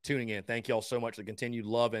tuning in. Thank you all so much for the continued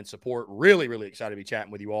love and support. Really, really excited to be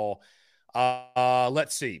chatting with you all.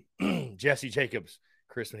 Let's see. Jesse Jacobs,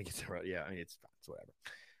 Chris when he gets it. Yeah, I mean, it's whatever.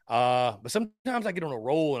 But sometimes I get on a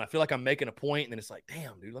roll and I feel like I'm making a point, and then it's like,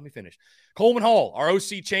 damn, dude, let me finish. Coleman Hall, our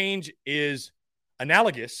OC change is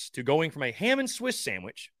analogous to going from a ham and Swiss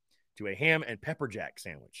sandwich to a ham and pepper jack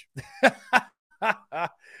sandwich.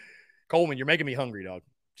 Coleman, you're making me hungry, dog.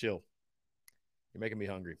 Chill. You're making me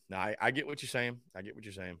hungry. Now, I get what you're saying. I get what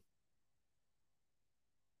you're saying.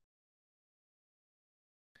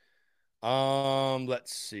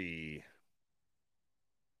 Let's see.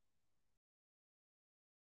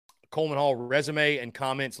 Coleman Hall resume and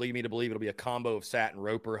comments lead me to believe it'll be a combo of Sat and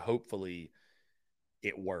Roper. Hopefully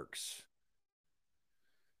it works.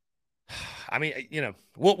 I mean,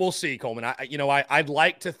 we'll see, Coleman. I'd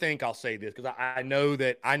like to think I'll say this because I know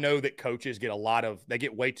that coaches get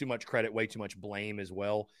way too much credit, way too much blame as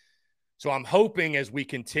well. So I'm hoping as we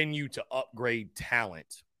continue to upgrade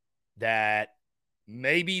talent that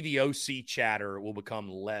maybe the OC chatter will become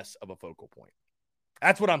less of a focal point.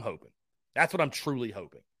 That's what I'm hoping. That's what I'm truly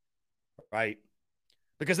hoping, right?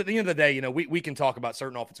 Because at the end of the day, we can talk about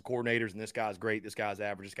certain offensive coordinators and this guy's great, this guy's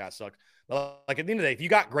average, this guy sucks. But like at the end of the day, if you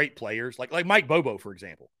got great players, like Mike Bobo, for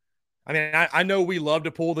example. I mean, I know we love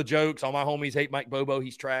to pull the jokes. All my homies hate Mike Bobo.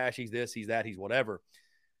 He's trash. He's this, he's that, he's whatever.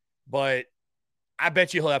 But I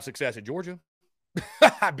bet you he'll have success at Georgia.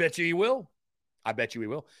 I bet you he will.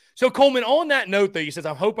 So, Coleman, on that note, though, he says,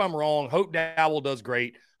 I hope I'm wrong. Hope Dowell does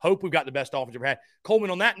great. Hope we've got the best offense ever had. Coleman,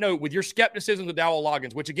 on that note, with your skepticism of Dowell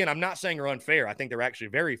Loggins, which, again, I'm not saying are unfair. I think they're actually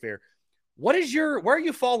very fair. Where are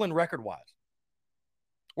you falling record-wise?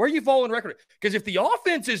 Where are you falling record? Because if the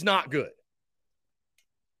offense is not good,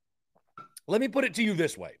 let me put it to you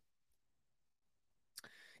this way.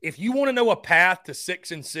 If you want to know a path to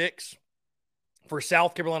 6-6 for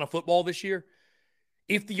South Carolina football this year,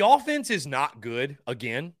 if the offense is not good,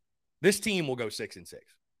 again, this team will go 6-6.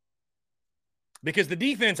 Because the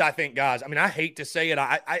defense, I think, guys, I mean, I hate to say it.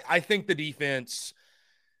 I think the defense,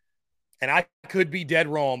 and I could be dead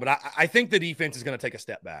wrong, but I think the defense is going to take a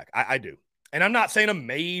step back. I do. And I'm not saying a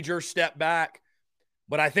major step back,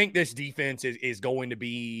 but I think this defense is going to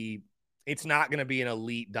be – it's not going to be an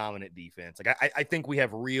elite dominant defense. Like I think we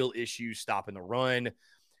have real issues stopping the run.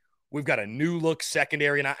 We've got a new look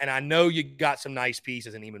secondary, and I know you got some nice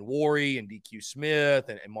pieces in Eamon Worry and DQ Smith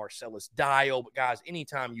and Marcellus Dial. But guys,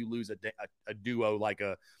 anytime you lose a duo like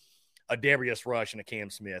a Darius Rush and a Cam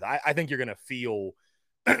Smith, I think you're going to feel.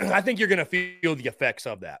 I think you're going to feel the effects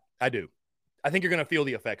of that. I do. I think you're going to feel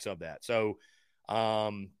the effects of that. So,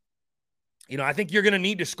 I think you're going to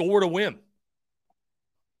need to score to win.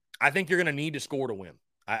 I think you're going to need to score to win.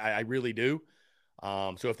 I really do.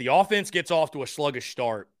 So if the offense gets off to a sluggish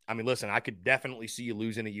start, I mean, listen, I could definitely see you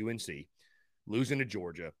losing to UNC, losing to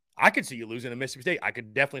Georgia. I could see you losing to Mississippi State. I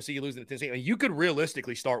could definitely see you losing to Tennessee. I mean, you could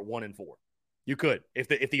realistically start 1-4. You could if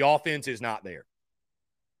the offense is not there.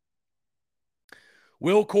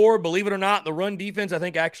 Will Core, believe it or not, the run defense I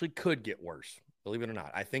think actually could get worse. Believe it or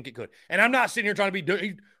not, I think it could. And I'm not sitting here trying to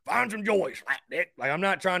be find some joy. Like I'm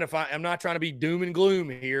not trying to be doom and gloom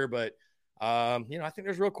here, but I think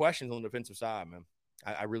there's real questions on the defensive side, man.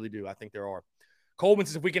 I really do. I think there are. Coleman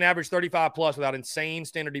says if we can average 35 plus without insane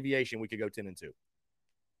standard deviation, we could go 10-2.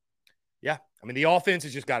 Yeah. I mean, the offense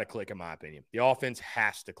has just got to click, in my opinion. The offense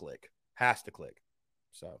has to click.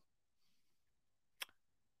 So,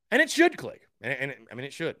 and it should click. And I mean,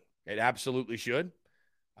 it should. It absolutely should.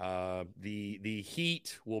 The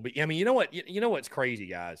heat will be, I mean, you know what? You know what's crazy,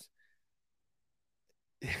 guys?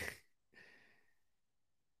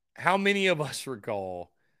 How many of us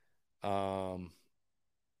recall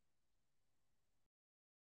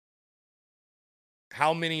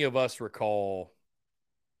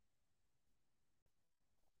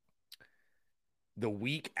the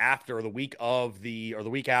week after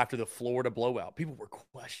the Florida blowout? People were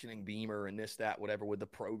questioning Beamer and this, that, whatever with the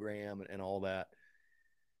program and all that.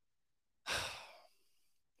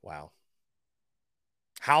 Wow.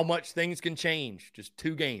 How much things can change. Just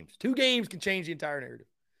 2 games. 2 games can change the entire narrative.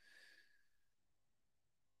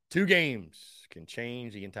 2 games can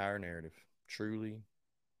change the entire narrative. Truly,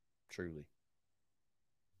 truly.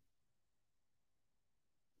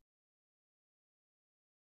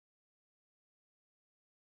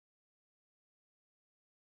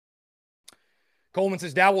 Coleman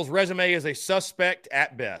says Dowell's resume is a suspect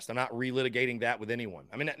at best. I'm not relitigating that with anyone.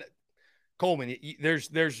 I mean, Coleman,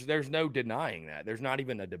 there's no denying that. There's not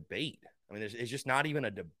even a debate. I mean, it's just not even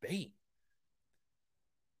a debate.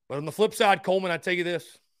 But on the flip side, Coleman, I tell you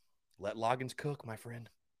this. Let Loggins cook, my friend.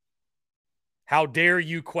 How dare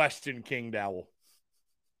you question King Dowell?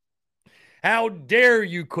 How dare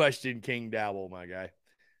you question King Dowell, my guy?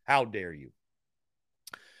 How dare you?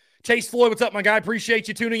 Chase Floyd, what's up, my guy? Appreciate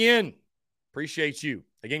you tuning in. Appreciate you.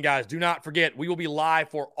 Again, guys, do not forget, we will be live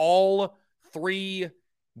for all 3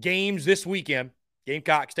 games this weekend.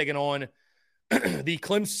 Gamecocks taking on the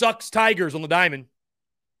Clem Sucks Tigers on the Diamond.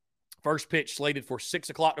 First pitch slated for 6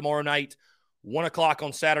 o'clock tomorrow night, 1 o'clock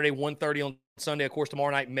on Saturday, 1:30 on Sunday. Of course,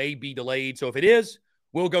 tomorrow night may be delayed. So if it is,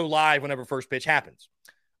 we'll go live whenever first pitch happens.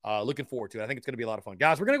 Looking forward to it. I think it's going to be a lot of fun.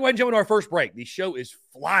 Guys, we're going to go ahead and jump into our first break. The show is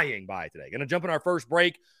flying by today. Going to jump in our first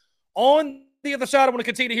break. On the other side, I want to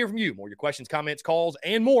continue to hear from you. More your questions, comments, calls,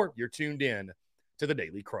 and more. You're tuned in to the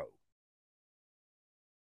Daily Crow.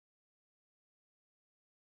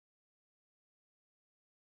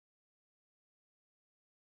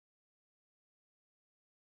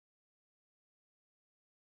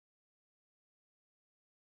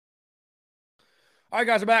 All right,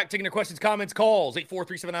 guys, we're back. Taking your questions, comments, calls.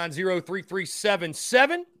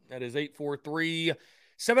 843-790-3377. That is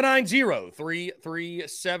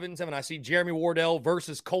 843-790-3377. I see Jeremy Wardell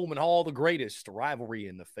versus Coleman Hall, the greatest rivalry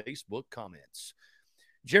in the Facebook comments.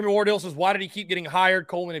 Jeremy Wardell says, why did he keep getting hired?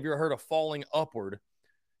 Coleman, have you ever heard of falling upward?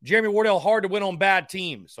 Jeremy Wardell, hard to win on bad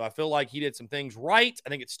teams. So I feel like he did some things right. I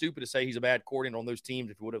think it's stupid to say he's a bad coordinator on those teams.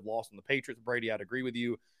 If he would have lost on the Patriots, Brady, I'd agree with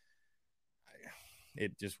you.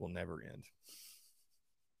 It just will never end.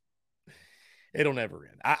 It'll never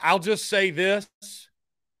end. I'll just say this.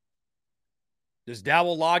 Does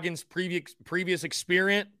Dowell Loggins' previous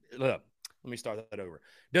experience – look, let me start that over.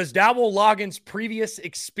 Does Dowell Loggins' previous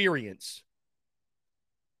experience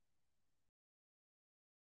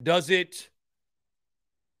does it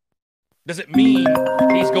mean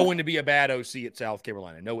he's going to be a bad OC at South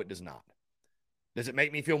Carolina? No, it does not. Does it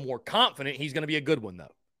make me feel more confident he's going to be a good one,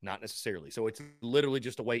 though? Not necessarily. So it's literally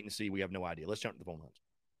just a wait and see. We have no idea. Let's jump to the phone lines.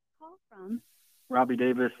 Call from Robbie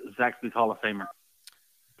Davis, Zaxby's Hall of Famer.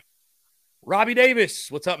 Robbie Davis,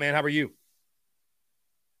 what's up, man? How are you?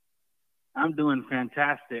 I'm doing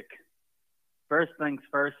fantastic. First things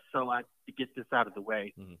first, so I to get this out of the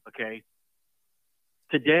way, okay?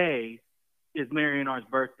 Today is Marion R's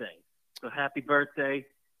birthday. So happy birthday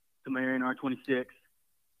to Marion R. 26.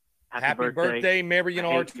 Happy birthday, Marion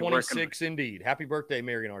R. 26, indeed. Happy birthday,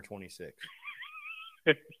 Marion R. 26.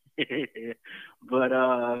 But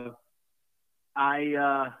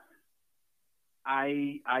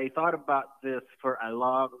I thought about this for a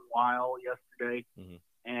long while yesterday,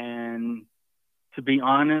 and to be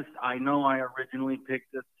honest, I know I originally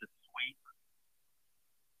picked this to sweep.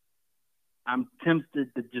 I'm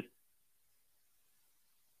tempted to just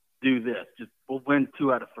do this. We'll win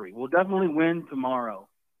 2 out of 3. We'll definitely win tomorrow.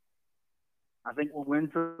 I think we'll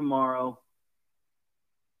win tomorrow,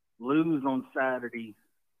 lose on Saturday,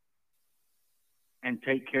 and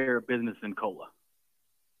take care of business in Cola.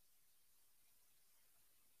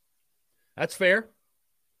 That's fair.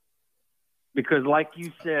 Because like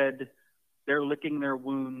you said, they're licking their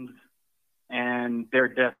wounds and they're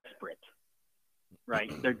desperate,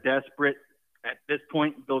 right? They're desperate. At this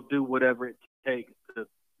point, they'll do whatever it takes to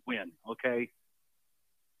win, okay?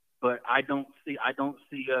 But I don't see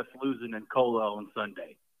us losing in Cola on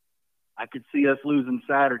Sunday. I could see us losing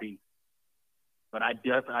Saturday, but I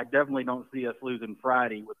definitely don't see us losing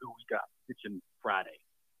Friday with who we got pitching Friday.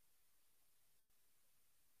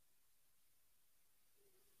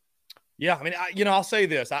 Yeah, I mean, I'll say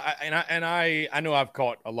this. I know I've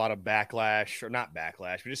caught a lot of backlash, or not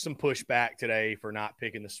backlash, but just some pushback today for not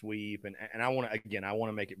picking the sweep. And I want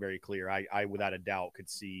to make it very clear. I without a doubt could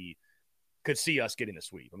see us getting the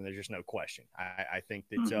sweep. I mean, there's just no question. I think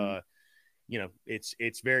that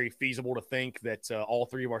it's very feasible to think that all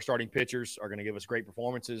 3 of our starting pitchers are going to give us great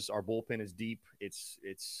performances. Our bullpen is deep. It's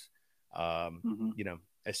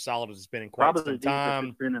as solid as it's been in quite some time.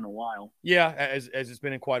 It's been in a while. Yeah, as it's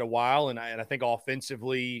been in quite a while. And I think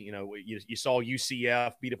offensively, you saw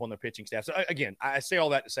UCF beat up on their pitching staff. So, again, I say all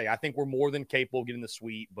that to say I think we're more than capable of getting the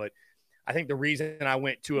sweep. But I think the reason I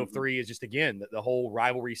went 2 of 3 is just, again, the whole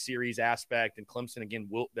rivalry series aspect. And Clemson, again,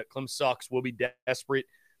 that Clem Sucks will be desperate.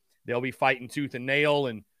 They'll be fighting tooth and nail.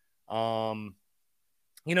 And, so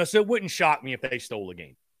it wouldn't shock me if they stole a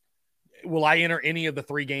game. Will I enter any of the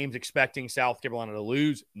 3 games expecting South Carolina to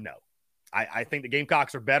lose? No. I think the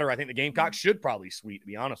Gamecocks are better. I think the Gamecocks should probably sweep, to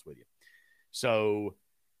be honest with you. So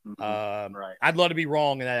right. I'd love to be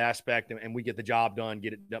wrong in that aspect, and we get the job done,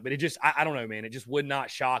 get it done. But it just – I don't know, man. It just would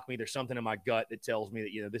not shock me. There's something in my gut that tells me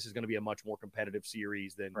that, this is going to be a much more competitive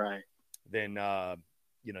series than we're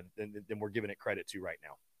giving it credit to right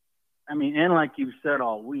now. I mean, and like you've said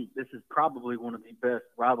all week, this is probably one of the best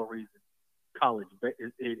rivalries in college.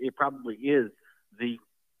 It probably is the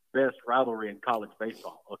best rivalry in college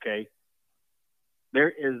baseball, okay? There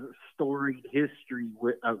is storied history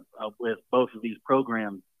with both of these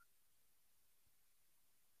programs,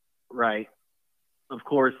 right? Of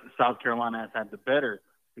course, South Carolina has had the better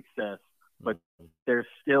success, but there's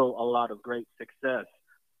still a lot of great success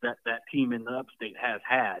that team in the upstate has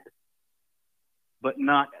had, but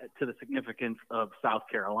not to the significance of South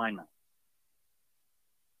Carolina.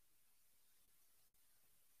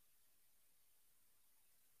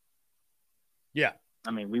 Yeah.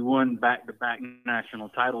 I mean, we won back-to-back national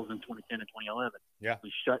titles in 2010 and 2011. Yeah.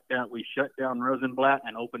 We shut down Rosenblatt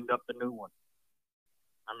and opened up the new one.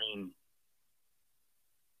 I mean,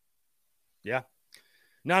 yeah.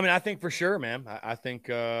 No, I mean, I think for sure, man. I think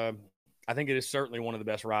it is certainly one of the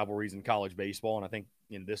best rivalries in college baseball, and I think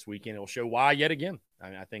this weekend it will show why yet again. I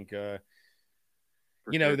mean, I think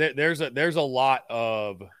there's a lot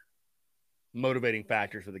of motivating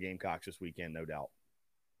factors for the Gamecocks this weekend, no doubt.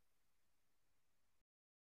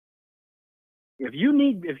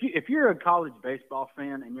 If you're a college baseball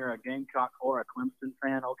fan and you're a Gamecock or a Clemson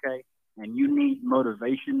fan, okay, and you need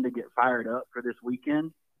motivation to get fired up for this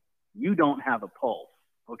weekend, you don't have a pulse,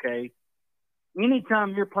 okay?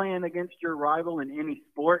 Anytime you're playing against your rival in any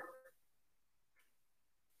sport,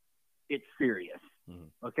 it's serious,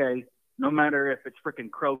 okay? No matter if it's freaking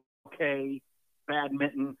croquet,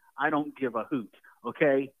 badminton, I don't give a hoot,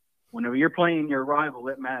 okay? Whenever you're playing your rival,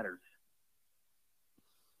 it matters.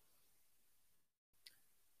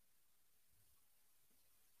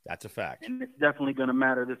 That's a fact. And it's definitely going to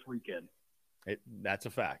matter this weekend. That's a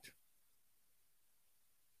fact.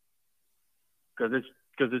 Because it's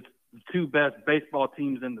the two best baseball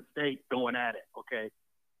teams in the state going at it, okay?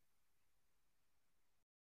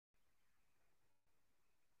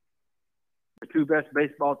 The two best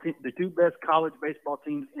college baseball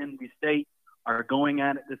teams in the state are going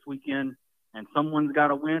at it this weekend, and someone's got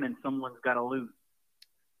to win and someone's got to lose.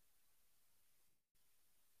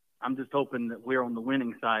 I'm just hoping that we're on the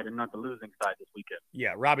winning side and not the losing side this weekend.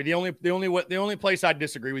 Yeah, Robbie. The only place I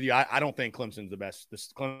disagree with you, I don't think Clemson's the best.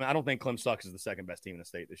 I don't think Clemson is the second best team in the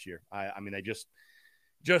state this year. I mean, they just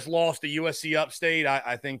lost to USC Upstate.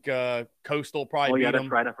 I think Coastal probably beat them.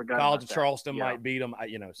 That's right. I forgot. College of that. Charleston Yeah. might beat them.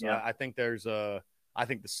 I think there's I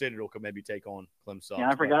think the Citadel could maybe take on Clemson.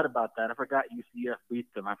 Yeah, I forgot about that. I forgot UCF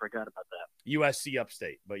beat them. I forgot about that. USC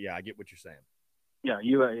Upstate, but yeah, I get what you're saying. Yeah,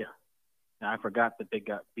 yeah. I forgot that they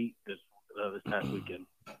got beat this past weekend.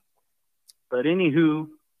 But anywho,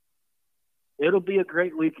 it'll be a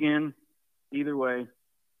great weekend either way.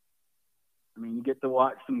 I mean, you get to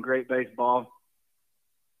watch some great baseball. It's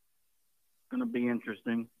going to be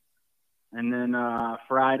interesting. And then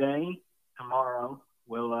Friday, tomorrow,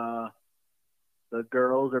 the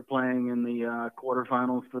girls are playing in the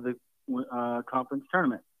quarterfinals for the conference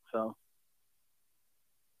tournament. So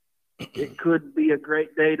it could be a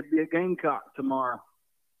great day to be a Gamecock tomorrow.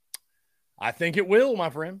 I think it will, my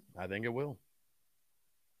friend. I think it will.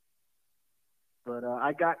 But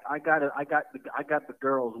I got the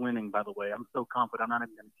girls winning. By the way, I'm so confident. I'm not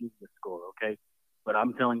even going to give the score, okay? But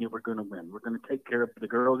I'm telling you, we're going to win. We're going to take care of the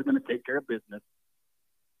girls. Are going to take care of business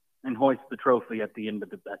and hoist the trophy at the end of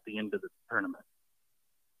the tournament.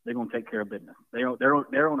 They're going to take care of business. They're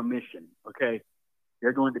on a mission, okay?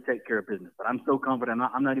 They're going to take care of business. But I'm so confident.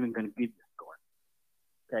 I'm not even going to give you the score,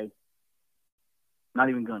 okay? Not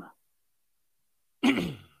even gonna.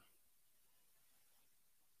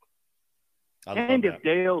 And if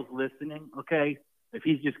Dale's listening, okay, if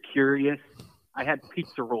he's just curious, I had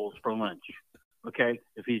pizza rolls for lunch, okay?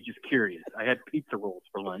 If he's just curious, I had pizza rolls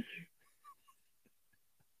for lunch.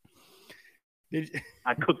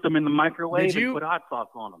 I cooked them in the microwave and put hot sauce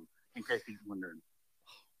on them, in case he's wondering.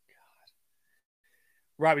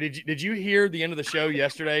 Robbie, did you hear the end of the show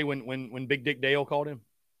yesterday when Big Dick Dale called him?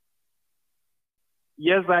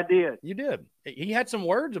 Yes, I did. You did. He had some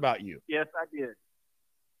words about you. Yes, I did.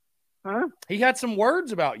 Huh? He had some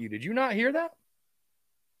words about you. Did you not hear that?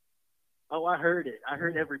 Oh, I heard it. I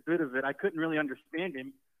heard every bit of it. I couldn't really understand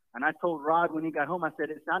him. And I told Rod when he got home, I said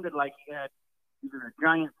it sounded like he had either a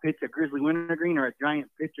giant pitch of Grizzly Wintergreen or a giant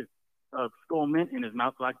pitch of Skull Mint in his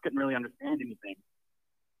mouth, so I couldn't really understand anything.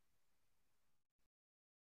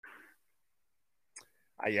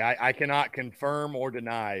 I cannot confirm or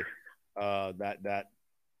deny that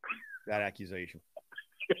accusation.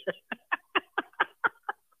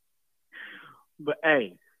 But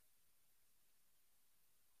hey,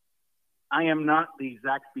 I am not the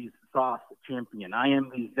Zaxby's sauce champion. I am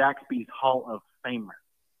the Zaxby's Hall of Famer.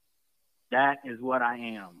 That is what I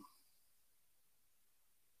am.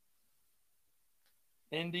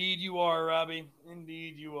 Indeed you are, Robbie.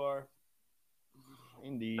 Indeed you are.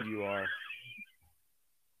 Indeed you are.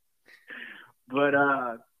 But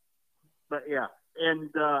yeah, and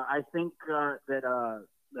I think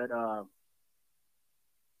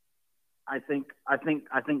I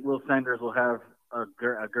think Will Sanders will have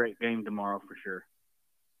a great game tomorrow for sure.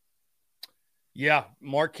 Yeah,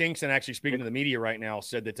 Mark Kingston, actually speaking to the media right now,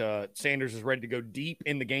 said that Sanders is ready to go deep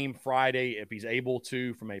in the game Friday if he's able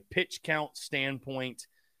to from a pitch count standpoint,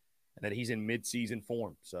 and that he's in midseason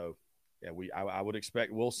form. So, yeah, I would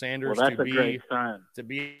expect Will Sanders a great sign. To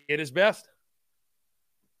be at his best.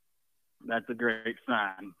 That's a great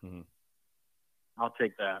sign. Mm-hmm. I'll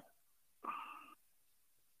take that.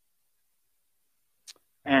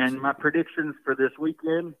 And my predictions for this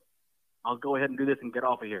weekend, I'll go ahead and do this and get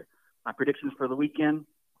off of here. My predictions for the weekend,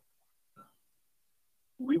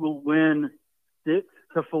 we will win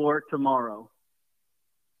 6-4 tomorrow.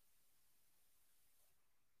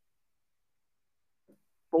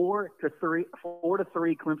 4-3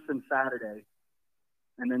 Clemson Saturday.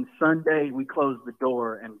 And then Sunday we close the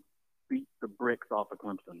door and beat the bricks off of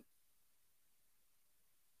Clemson.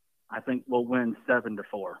 I think we'll win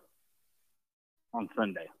 7-4 on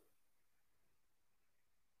Sunday.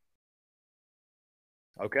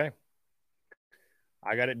 Okay.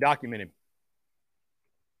 I got it documented.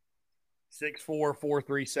 6-4,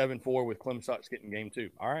 4-3, 7-4 with Clem Sucks getting game 2.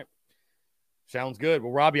 All right. Sounds good.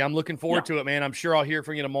 Well, Robbie, I'm looking forward to it, man. I'm sure I'll hear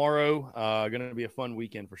from you tomorrow. Going to be a fun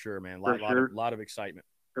weekend for sure, man. Lot of excitement.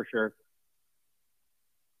 For sure.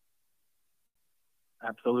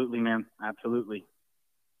 Absolutely, man. Absolutely.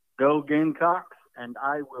 Go Gamecocks, and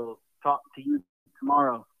I will talk to you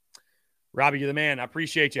tomorrow. Robbie, you're the man. I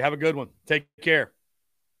appreciate you. Have a good one. Take care.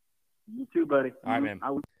 You too, buddy. All right, man.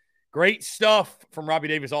 Great stuff from Robbie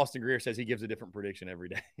Davis. Austin Greer says he gives a different prediction every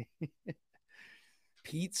day.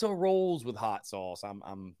 Pizza rolls with hot sauce.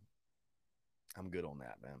 I'm good on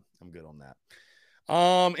that, man. I'm good on that.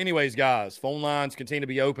 Anyways, guys, phone lines continue to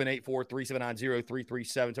be open,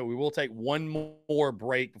 843-790-3372. So we will take one more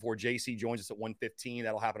break before JC joins us at 1:15.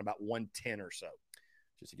 That'll happen about 1:10 or so.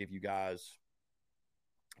 Just to give you guys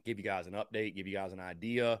an update, give you guys an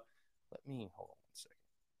idea. Let me hold on.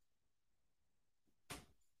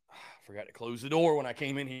 Forgot to close the door when I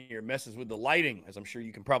came in here. Messes with the lighting, as I'm sure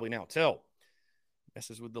you can probably now tell.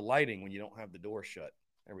 Messes with the lighting when you don't have the door shut.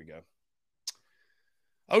 There we go.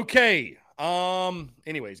 Okay.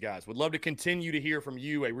 Anyways, guys, would love to continue to hear from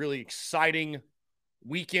you. A really exciting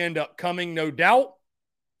weekend upcoming, no doubt.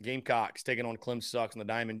 Gamecocks taking on Clem Sucks on the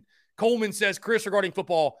Diamond. Coleman says, Chris, regarding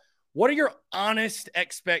football, what are your honest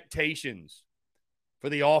expectations for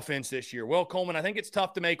the offense this year? Well, Coleman, I think it's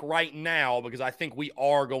tough to make right now because I think we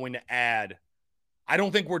are going to add. I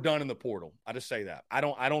don't think we're done in the portal. I just say that. I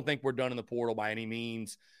don't think we're done in the portal by any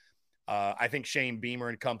means. I think Shane Beamer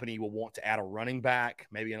and company will want to add a running back,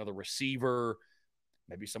 maybe another receiver,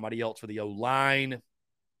 maybe somebody else for the O-line.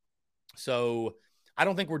 So I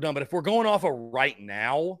don't think we're done. But if we're going off of right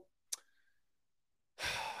now,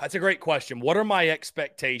 that's a great question. What are my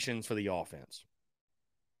expectations for the offense?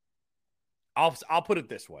 I'll put it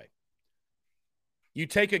this way. You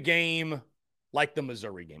take a game like the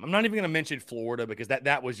Missouri game. I'm not even going to mention Florida because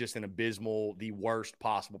that was just an abysmal, the worst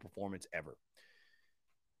possible performance ever.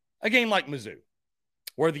 A game like Mizzou,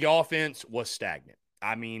 where the offense was stagnant.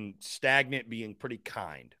 I mean, stagnant being pretty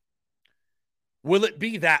kind. Will it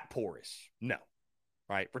be that porous? No.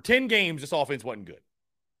 Right? For 10 games, this offense wasn't good.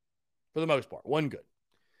 For the most part, wasn't good.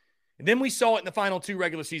 And then we saw it in the final 2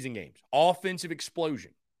 regular season games. Offensive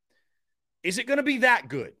explosion. Is it going to be that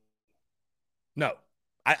good? No.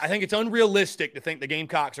 I think it's unrealistic to think the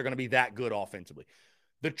Gamecocks are going to be that good offensively.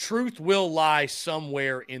 The truth will lie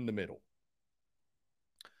somewhere in the middle.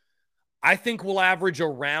 I think we'll average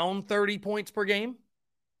around 30 points per game,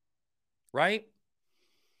 right?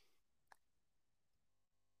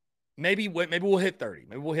 Maybe we'll hit 30.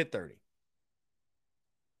 Maybe we'll hit 30.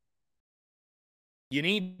 You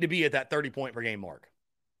need to be at that 30-point per game mark.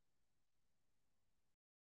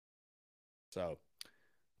 So,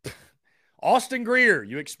 Austin Greer,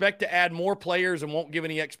 you expect to add more players and won't give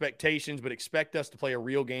any expectations, but expect us to play a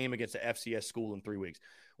real game against the FCS school in 3 weeks.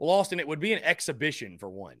 Well, Austin, it would be an exhibition for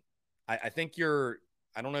one. I think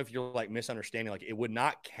I don't know if you're like misunderstanding, like it would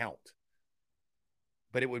not count.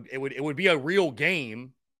 But it would be a real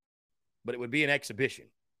game, but it would be an exhibition.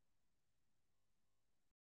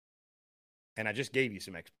 And I just gave you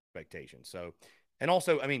some expectations. So, and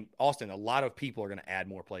also, I mean, Austin, a lot of people are going to add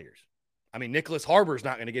more players. I mean, Nicholas Harbor's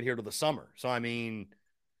not going to get here till the summer. So, I mean,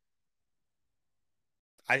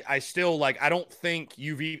 I still, like, I don't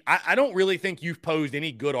really think you've posed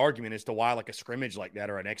any good argument as to why, like, a scrimmage like that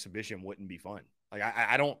or an exhibition wouldn't be fun. Like,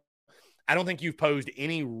 I don't think you've posed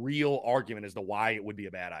any real argument as to why it would be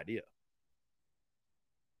a bad idea.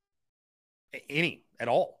 Any, at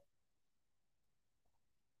all.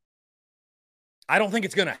 I don't think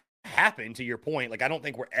it's going to happen, to your point. Like, I don't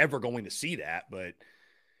think we're ever going to see that, but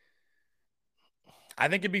I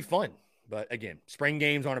think it'd be fun. But again, spring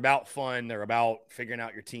games aren't about fun. They're about figuring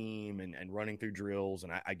out your team and running through drills.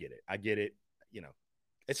 And I get it. I get it. You know,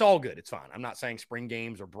 it's all good. It's fine. I'm not saying spring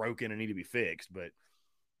games are broken and need to be fixed, but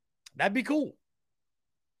that'd be cool.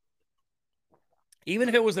 Even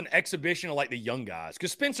if it was an exhibition of like the young guys,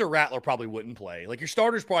 because Spencer Rattler probably wouldn't play. Like your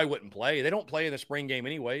starters probably wouldn't play. They don't play in the spring game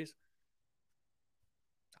anyways.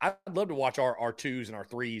 I'd love to watch our twos and our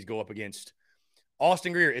threes go up against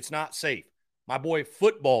Austin Greer. It's not safe. My boy,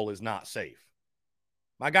 football is not safe.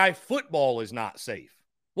 My guy, football is not safe.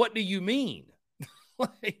 What do you mean?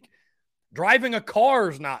 Like, driving a car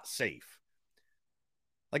is not safe.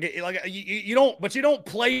 You don't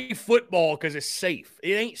play football because it's safe.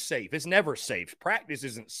 It ain't safe. It's never safe. Practice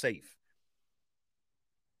isn't safe.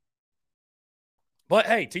 But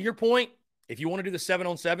hey, to your point, if you want to do the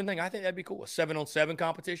 7-on-7 thing, I think that'd be cool. A 7-on-7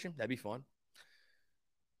 competition, that'd be fun.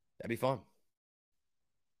 That'd be fun.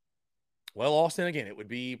 Well, Austin, again, it would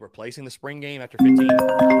be replacing the spring game after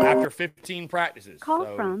 15 practices. Call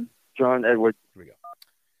from John Edwards. Here we go.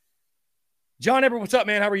 John Edwards, what's up,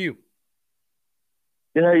 man? How are you?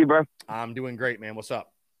 Good, how are you, bro? I'm doing great, man. What's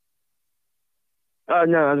up? No, I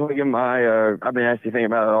just want to give my. I've been actually thinking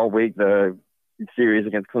about it all week. The series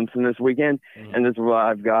against Clemson this weekend, and this is what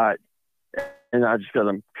I've got. And I just got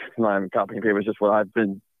them. Not even copying paper. It's just what I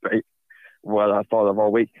thought of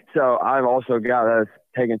all week. So I've also got us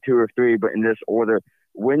taking 2 or 3, but in this order: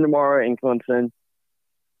 win tomorrow in Clemson,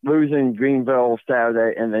 losing Greenville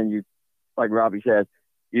Saturday, and then you, like Robbie said,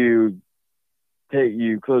 you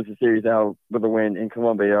close the series out with a win in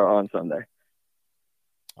Columbia on Sunday.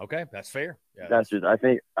 Okay, that's fair. Yeah, that's just, I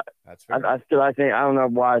think, that's fair. I don't know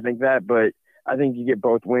why I think that, but I think you get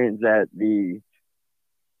both wins at the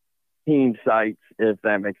team sites, if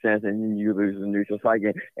that makes sense, and then you lose the neutral site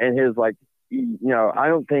game. And I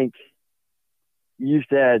don't think you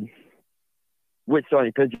said which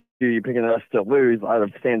starting pitcher you're picking us to lose out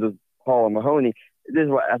of Sanders, Hall, and Mahoney. This is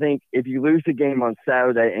what I think. If you lose the game on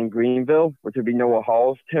Saturday in Greenville, which would be Noah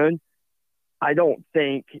Hall's turn, I don't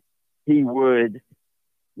think he would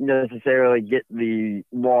necessarily get the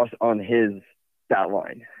loss on his stat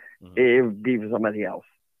line. Mm-hmm. It would be for somebody else.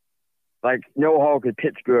 Like, Noah Hall could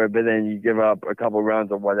pitch good, but then you give up a couple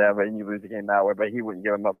runs or whatever, and you lose the game that way, but he wouldn't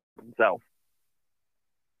give them up himself.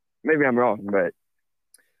 Maybe I'm wrong, but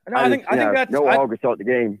no, I think that's Noah Hall could start the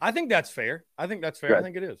game. I think that's fair. I think that's fair. Right. I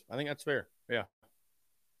think it is. I think that's fair. Yeah.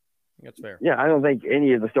 That's fair. Yeah, I don't think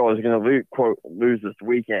any of the stars are going to lose this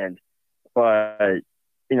weekend. But,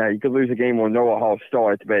 you could lose a game when Noah Hall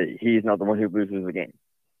starts, but he's not the one who loses the game.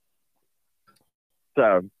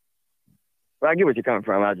 So, but I get what you're coming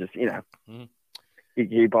from. I just, mm-hmm.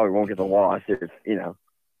 he probably won't get the loss if,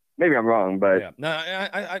 maybe I'm wrong, but yeah. No,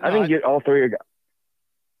 I think all three are.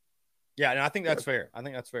 Yeah, no, I think that's fair. I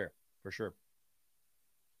think that's fair for sure.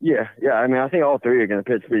 Yeah. I mean, I think all three are going to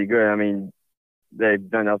pitch pretty good. I mean, they've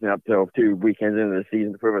done nothing up till 2 weekends into the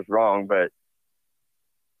season to prove us wrong, but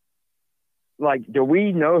do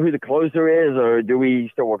we know who the closer is, or do we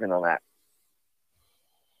still working on that?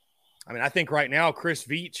 I mean, I think right now Chris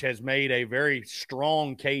Veach has made a very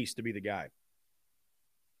strong case to be the guy.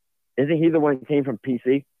 Isn't he the one who came from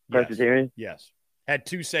PC, Presbyterian? Yes. Had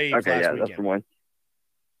 2 saves last weekend. That's the one.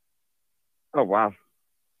 Oh, wow.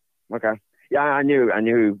 Okay. Yeah, I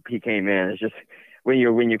knew he came in. It's just when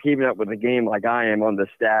you're keeping up with the game like I am on the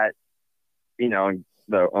stat, on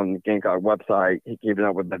the Gamecock website, keeping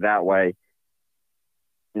up with it that way,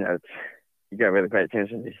 you got to really pay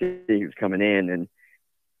attention to see who's coming in. And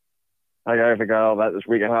I got to figure out all that this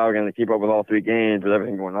weekend, how I'm going to keep up with all 3 games, with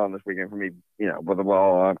everything going on this weekend for me, with the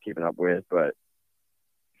ball I'm keeping up with. But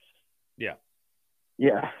yeah.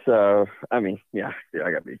 Yeah. So, I mean, I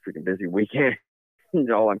got to be a freaking busy weekend.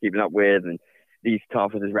 All I'm keeping up with, and these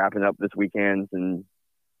conferences wrapping up this weekend, and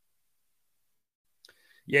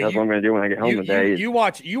that's what I'm going to do when I get home today. You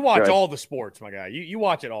watch all the sports, my guy. You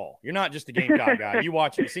watch it all. You're not just a Gamecock guy. You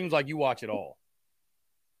watch it. It seems like you watch it all.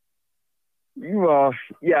 Well,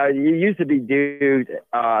 yeah, you used to be dude.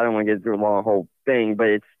 I don't want to get through a long whole thing, but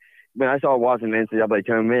it's when I started watching the NCAA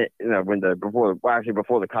tournament, before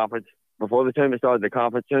the tournament started, the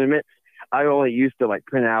conference tournament, I only used to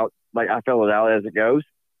print out, I fill it out as it goes.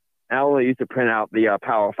 And I only used to print out the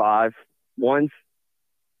Power 5 ones,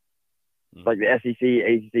 like the SEC,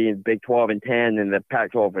 ACC, and Big 12 and 10, and the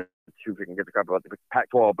Pac-12. But see if we can get the cover about the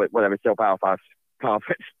Pac-12, but whatever, still Power 5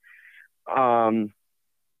 conference.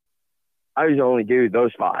 I used to only do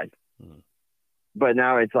those 5. Mm-hmm. But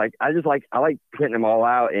now it's I like printing them all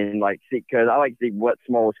out and see, because I like to see what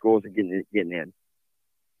small schools are getting in.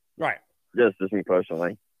 Right. Just me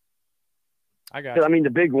personally. I got 'Cause, you. I mean, the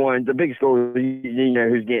big ones, the big schools, you know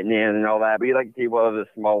who's getting in and all that. But you like to see what other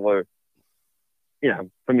smaller,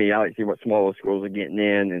 for me, I like to see what smaller schools are getting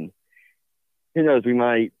in. And who knows, we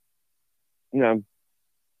might, I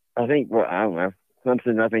think, I don't know.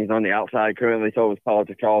 Clemson, I think, is on the outside currently. So was College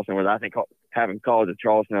of Charleston. But I think having College of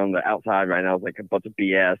Charleston on the outside right now is like a bunch of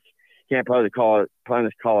BS. Can't punish College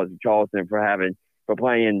of Charleston for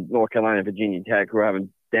playing North Carolina, Virginia Tech, who are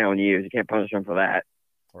having down years. You can't punish them for that.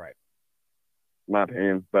 Right. In my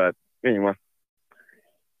opinion. But anyway,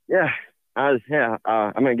 yeah, I'm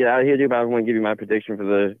gonna get out of here, dude. But I want to give you my prediction for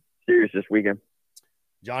the series this weekend.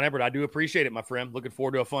 John Everett, I do appreciate it, my friend. Looking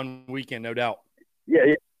forward to a fun weekend, no doubt.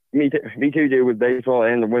 Yeah, me too, dude, with baseball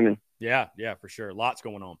and the women. Yeah, for sure. Lots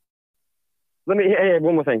going on. Let me add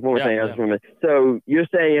one more thing. So you're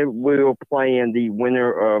saying we're playing the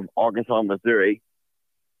winner of Arkansas, Missouri,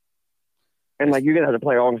 and like you're gonna have to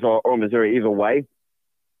play Arkansas or Missouri either way,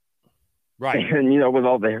 right? And with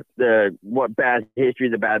all the what bad history,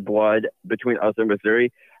 the bad blood between us and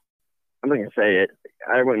Missouri, I'm not gonna say it.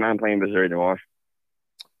 I wouldn't mind playing Missouri tomorrow.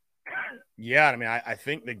 Yeah, I mean, I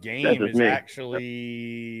think the game is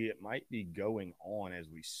actually it might be going on as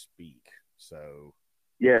we speak. So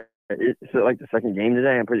yeah, it's like the second game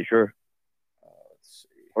today. I'm pretty sure, let's see,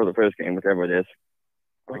 or the first game, whichever it is,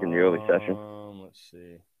 like in the early session. Let's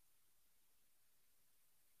see.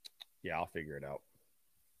 Yeah, I'll figure it out.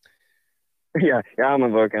 Yeah, I'm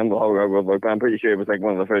gonna look. But I'm pretty sure it was like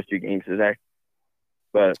one of the first two games today.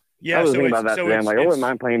 But yeah, I was thinking about that today. I'm like, I wouldn't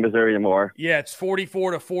mind playing Missouri tomorrow. Yeah, it's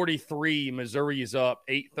 44-43. Missouri is up.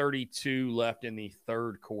 8:32 left in the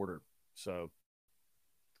third quarter. So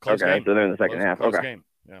close game. So they're in the second half. Close game.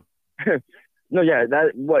 Yeah. No, yeah.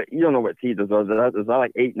 You don't know what seed this was. Is that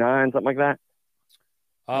like 8-9, something like that?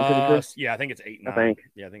 Yeah, I think it's 8-9. I think.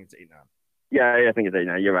 Yeah, I think it's 8-9. Yeah, I think it's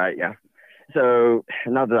 8-9. You're right. Yeah. So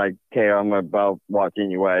not that I care. I'm about watch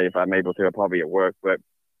anyway. If I'm able to, I'll probably at work. But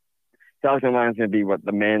South Carolina's going to be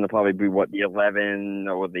the men will probably be the 11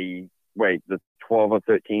 or the 12 or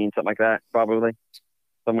 13, something like that, probably.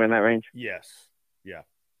 Somewhere in that range. Yes. Yeah.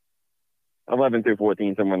 11 through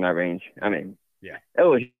 14, somewhere in that range. I mean, yeah.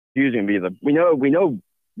 LSU's going to be we know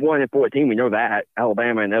 1 and 14. We know that.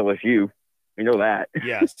 Alabama and LSU. We know that.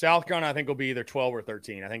 Yeah. South Carolina, I think, will be either 12 or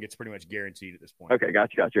 13. I think it's pretty much guaranteed at this point. Okay.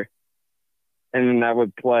 Gotcha. And then we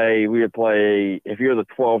would play, if you're the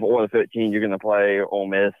 12 or the 13, you're going to play Ole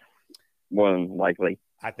Miss. More than likely.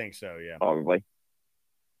 I think so, yeah. Probably.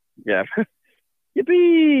 Yeah.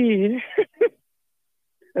 Yippee!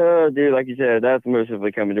 Oh, dude, like you said, that's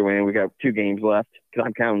mercifully coming to an end. We got 2 games left because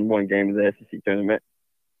I'm counting 1 game of the SEC tournament.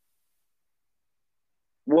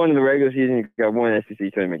 1 in the regular season, you got 1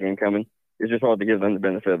 SEC tournament game coming. It's just hard to give them the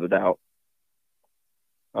benefit of the doubt.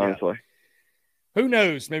 Honestly. Yeah. Who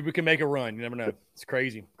knows? Maybe we can make a run. You never know. It's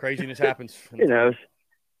crazy. Craziness happens. Who knows?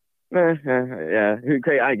 Yeah,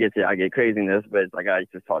 I get it. I get craziness, but it's like it's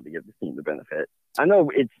just hard to give the team the benefit. I know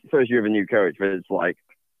it's first year of a new coach, but it's like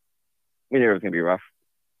we knew it was gonna be rough.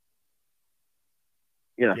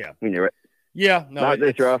 Yeah. We knew it. Yeah, no, not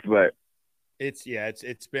this rough, but it's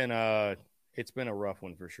been a rough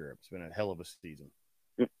one for sure. It's been a hell of a season.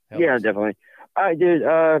 Definitely. All right, dude.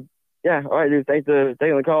 All right, dude. Thanks for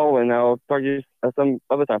taking the call, and I'll talk to you some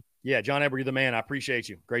other time. Yeah, John Everett, you're the man. I appreciate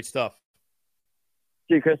you. Great stuff.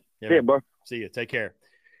 See you, Chris. Yeah, see you, bro. See you. Take care.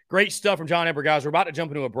 Great stuff from John Everett, guys. We're about to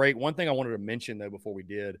jump into a break. One thing I wanted to mention, though, before we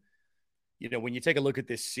did, when you take a look at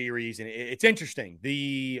this series, and it's interesting,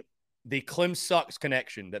 the Clem Sucks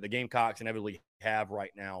connection that the Gamecocks inevitably have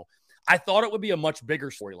right now, I thought it would be a much bigger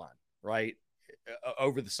storyline, right,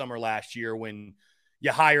 over the summer last year when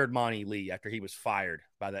you hired Monty Lee after he was fired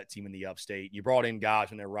by that team in the Upstate. You brought in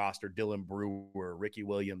guys on their roster, Dylan Brewer, Ricky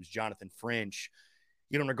Williams, Jonathan French.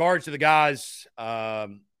 In regards to the guys,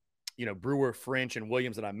 Brewer, French, and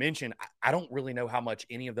Williams that I mentioned, I don't really know how much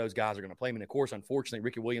any of those guys are going to play. I mean, of course, unfortunately,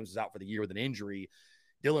 Ricky Williams is out for the year with an injury.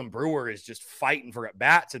 Dylan Brewer is just fighting for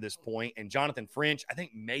at-bats at this point. And Jonathan French, I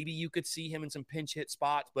think maybe you could see him in some pinch hit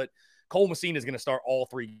spots, but Cole Messina is going to start all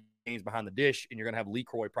 3 games behind the dish, and you're going to have Lee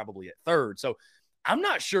Croy probably at third. So I'm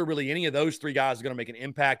not sure really any of those 3 guys are going to make an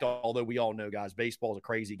impact, although we all know, guys, baseball is a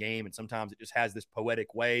crazy game, and sometimes it just has this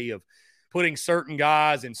poetic way of putting certain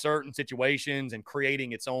guys in certain situations and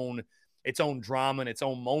creating its own drama and its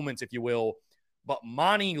own moments, if you will. But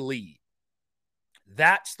Monty Lee,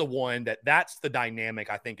 that's the one that's the dynamic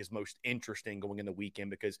I think is most interesting going in the weekend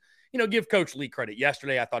because, give Coach Lee credit.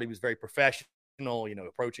 Yesterday, I thought he was very professional,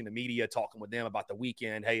 approaching the media, talking with them about the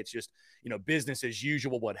weekend. Hey, it's just, business as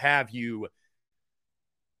usual, what have you.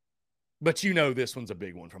 But this one's a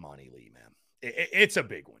big one for Monty Lee, man. It's a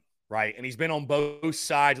big one. Right. And he's been on both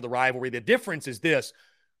sides of the rivalry. The difference is this: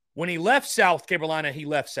 When he left South Carolina, he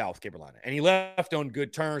left South Carolina. And he left on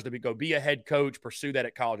good terms to go be a head coach, pursue that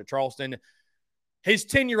at College of Charleston. His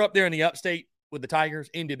tenure up there in the upstate with the Tigers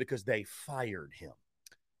ended because they fired him.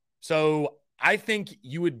 So I think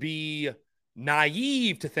you would be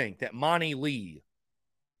naive to think that Monty Lee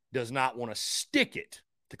does not want to stick it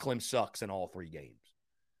to Clem Sucks in all 3 games.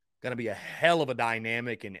 Going to be a hell of a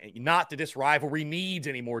dynamic, and not that this rivalry needs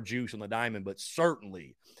any more juice on the diamond, but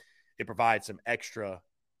certainly it provides some extra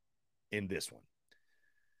in this one.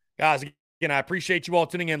 Guys, again, I appreciate you all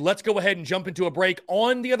tuning in. Let's go ahead and jump into a break.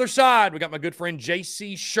 On the other side, we got my good friend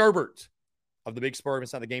J.C. Sherbert of the Big Spur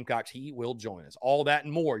Inside the Gamecocks. He will join us. All that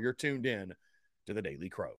and more. You're tuned in to the Daily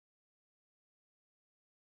Crow.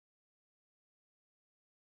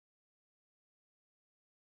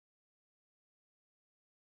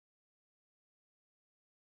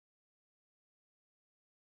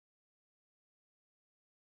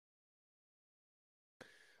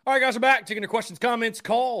 All right, guys, we're back. Taking your questions, comments,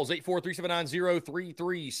 calls,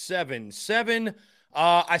 843-790-3377.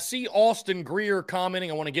 I see Austin Greer commenting.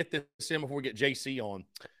 I want to get this in before we get JC on.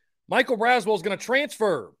 Michael Braswell is going to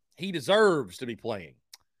transfer. He deserves to be playing.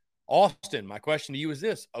 Austin, my question to you is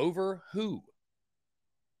this. Over who?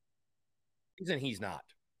 He's not.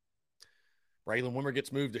 Braylon Wimmer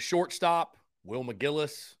gets moved to shortstop. Will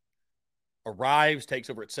McGillis arrives, takes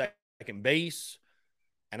over at second base.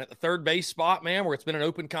 And at the third base spot, man, where it's been an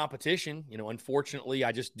open competition, unfortunately,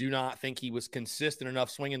 I just do not think he was consistent enough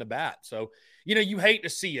swinging the bat. So, you hate to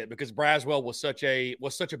see it because Braswell was such a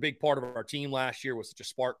big part of our team last year, was such a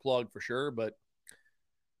spark plug for sure. But,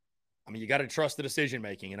 you got to trust the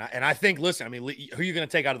decision-making. And I think, listen, who are you going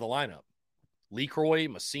to take out of the lineup? LeCroy,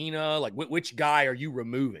 Messina? Which guy are you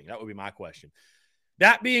removing? That would be my question.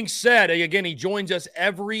 That being said, again, he joins us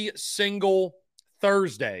every single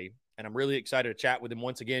Thursday. And I'm really excited to chat with him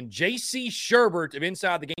once again. J.C. Sherbert of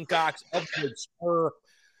Inside the Gamecocks of the Spur.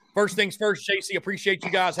 First things first, J.C., appreciate you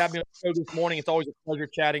guys having me on the show this morning. It's always a pleasure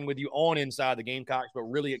chatting with you on Inside the Gamecocks, but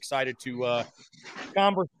really excited to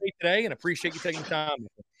conversate today and appreciate you taking time.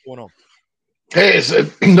 What's going on? Hey, it's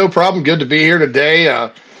no problem. Good to be here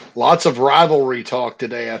today. Lots of rivalry talk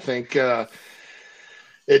today. I think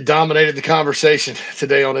it dominated the conversation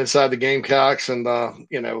today on Inside the Gamecocks. And,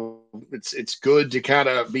 it's good to kind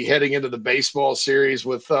of be heading into the baseball series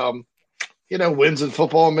with, wins in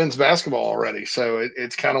football and men's basketball already. So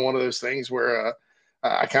it's kind of one of those things where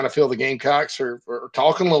I kind of feel the Gamecocks are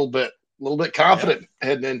talking a little bit confident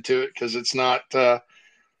heading into it because it's not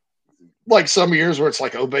like some years where it's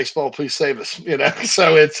like, oh, baseball, please save us,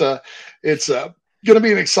 So it's going to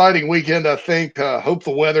be an exciting weekend, I think. Hope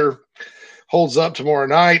the weather holds up tomorrow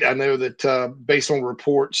night. I know that based on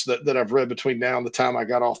reports that I've read between now and the time I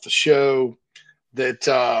got off the show,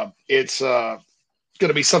 that it's going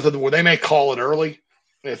to be something where they may call it early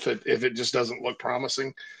if it just doesn't look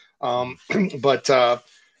promising. But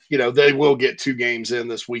they will get 2 games in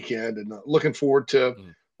this weekend, and looking forward to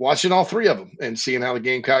watching all 3 of them and seeing how the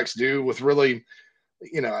Gamecocks do with really,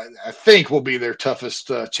 I think will be their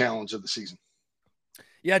toughest challenge of the season.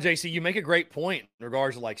 Yeah, JC, you make a great point in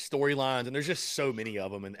regards to storylines, and there's just so many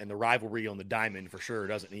of them, and the rivalry on the diamond for sure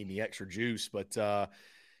doesn't need any extra juice. But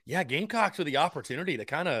Gamecocks with the opportunity to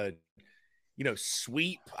kind of,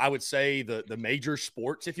 sweep, I would say, the major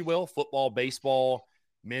sports, if you will, football, baseball,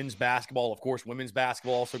 men's basketball, of course, women's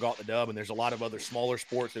basketball also got the dub, and there's a lot of other smaller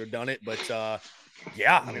sports that have done it. But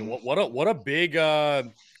what a big,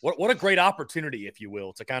 what a great opportunity, if you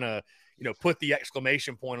will, to kind of, put the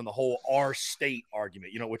exclamation point on the whole our state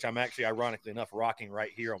argument, which I'm actually ironically enough rocking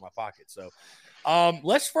right here on my pocket. So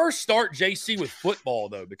let's first start, JC, with football,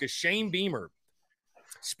 though, because Shane Beamer,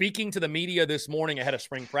 speaking to the media this morning ahead of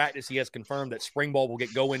spring practice, he has confirmed that spring ball will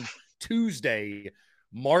get going Tuesday,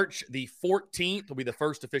 March the 14th will be the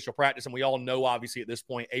first official practice. And we all know, obviously, at this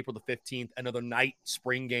point, April the 15th, another night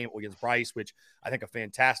spring game against Bryce, which I think a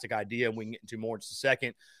fantastic idea. And we can get into more in just a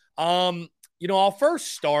second. I'll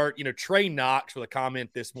first start, Trey Knox with a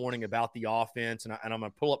comment this morning about the offense, and I'm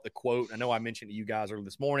going to pull up the quote. I know I mentioned to you guys earlier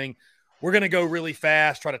this morning. We're going to go really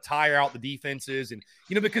fast, try to tire out the defenses. And,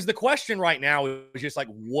 because the question right now is just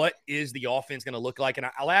what is the offense going to look like? And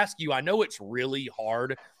I'll ask you, I know it's really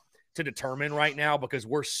hard to determine right now because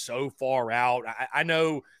we're so far out. I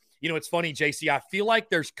know, it's funny, JC, I feel like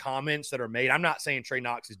there's comments that are made. I'm not saying Trey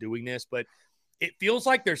Knox is doing this, but it feels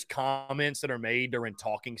like there's comments that are made during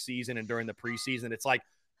talking season and during the preseason. It's like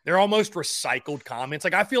they're almost recycled comments.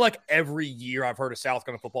 I feel like every year I've heard a South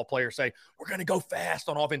Carolina football player say, we're going to go fast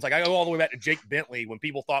on offense. I go all the way back to Jake Bentley when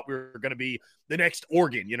people thought we were going to be the next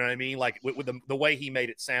Oregon, you know what I mean? With the way he made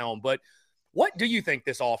it sound. But What do you think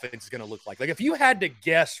this offense is going to look like? Like, if you had to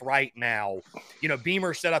guess right now,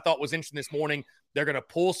 Beamer said, I thought was interesting this morning, they're going to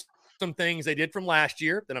pull some things they did from last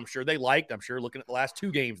year that I'm sure they liked. I'm sure looking at the last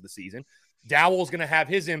 2 games of the season, Dowell's going to have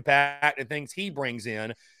his impact and things he brings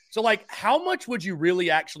in. So, like, how much would you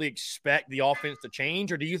really actually expect the offense to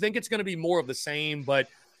change? Or do you think it's going to be more of the same, but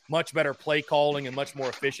much better play calling and much more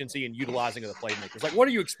efficiency and utilizing of the playmakers? Like, what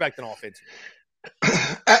are you expecting offensively?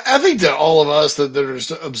 I think that all of us that are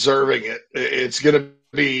just observing it, it's going to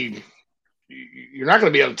be – you're not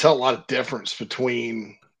going to be able to tell a lot of difference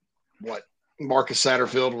between what Marcus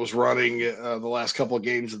Satterfield was running the last couple of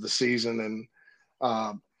games of the season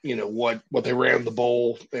and what they ran the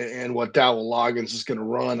bowl and what Dowell Loggins is going to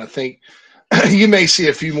run. I think you may see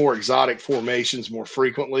a few more exotic formations more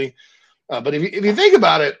frequently. But if you think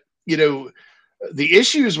about it, the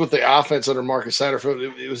issues with the offense under Marcus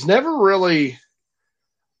Satterfield, it was never really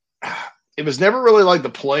like the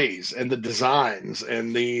plays and the designs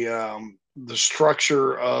and the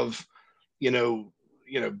structure of,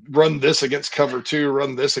 run this against cover 2,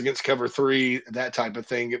 run this against cover 3, that type of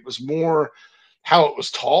thing. It was more how it was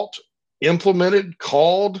taught, implemented,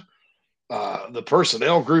 called. The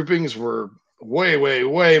personnel groupings were way, way,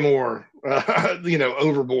 way more,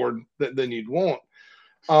 overboard than you'd want.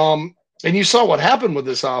 And you saw what happened with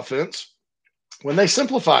this offense when they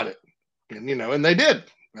simplified it, and they did.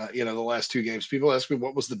 The last 2 games, people ask me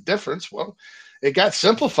what was the difference. Well, it got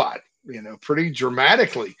simplified, pretty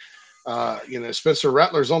dramatically. Spencer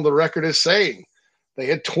Rattler's on the record as saying they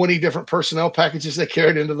had 20 different personnel packages they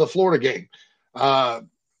carried into the Florida game.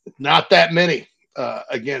 Not that many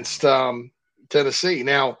against Tennessee.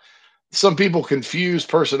 Now, some people confuse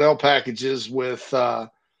personnel packages with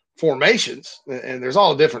formations, and there's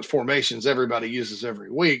all different formations everybody uses every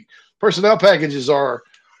week. Personnel packages are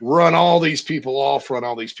run all these people off, run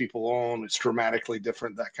all these people on. It's dramatically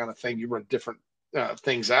different, that kind of thing. You run different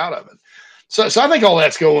things out of it. So I think all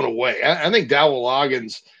that's going away. I think Dowell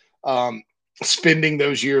Loggins spending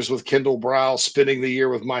those years with Kendall Briles, spending the year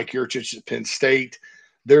with Mike Yurcich at Penn State,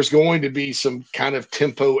 there's going to be some kind of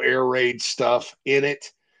tempo air raid stuff in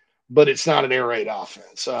it, but it's not an air raid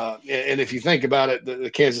offense. And if you think about it,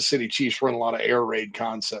 the Kansas City Chiefs run a lot of air raid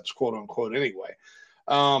concepts, quote unquote, anyway.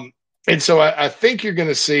 And so I think you're going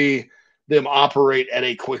to see them operate at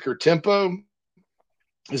a quicker tempo.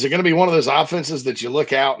 Is it going to be one of those offenses that you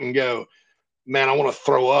look out and go, man, I want to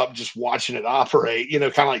throw up just watching it operate, kind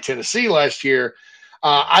of like Tennessee last year?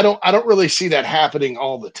 I don't really see that happening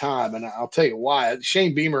all the time. And I'll tell you why.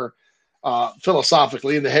 Shane Beamer,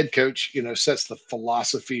 philosophically, and the head coach, sets the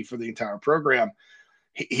philosophy for the entire program.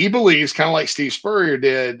 He believes, kind of like Steve Spurrier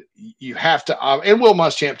did, you have to, and Will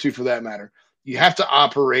Muschamp too, for that matter, you have to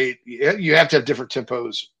operate. You have to have different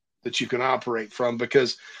tempos that you can operate from,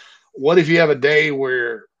 because what if you have a day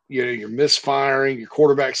where, you're misfiring, your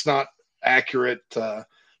quarterback's not accurate,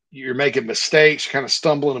 you're making mistakes, you're kind of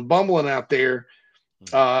stumbling and bumbling out there,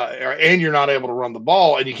 and you're not able to run the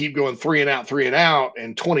ball, and you keep going 3 and out,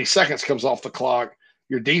 and 20 seconds comes off the clock,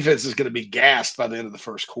 your defense is going to be gassed by the end of the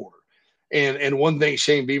first quarter. And one thing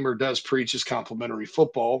Shane Beamer does preach is complementary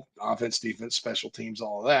football, offense, defense, special teams,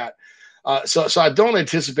 all of that. So I don't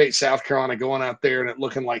anticipate South Carolina going out there and it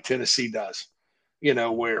looking like Tennessee does,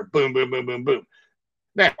 where boom, boom, boom, boom, boom.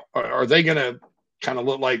 Now, are they going to kind of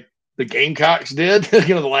look like the Gamecocks did,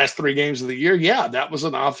 the last 3 games of the year? Yeah, that was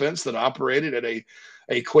an offense that operated at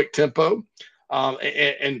a quick tempo.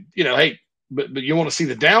 Hey, but you want to see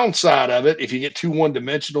the downside of it. If you get too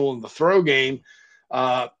one-dimensional in the throw game,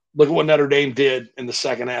 look at what Notre Dame did in the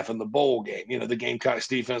second half in the bowl game. The Gamecocks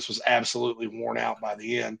defense was absolutely worn out by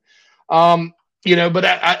the end. But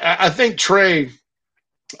I think Trey,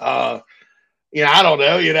 I don't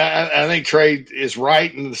know. I think Trey is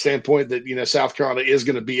right in the standpoint that, South Carolina is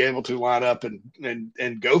going to be able to line up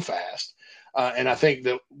and go fast. And I think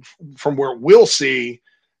that from where we'll see,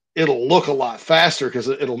 it'll look a lot faster because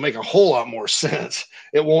it'll make a whole lot more sense.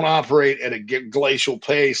 It won't operate at a glacial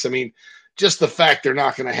pace. I mean, just the fact they're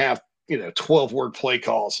not going to have, 12-word play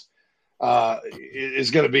calls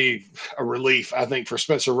is going to be a relief, I think, for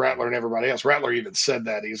Spencer Rattler and everybody else. Rattler even said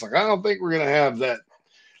that. He's like, I don't think we're going to have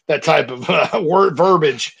that type of word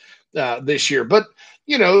verbiage this year. But,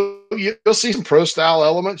 you'll see some pro-style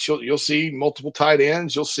elements. You'll see multiple tight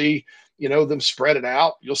ends. You'll see, them spread it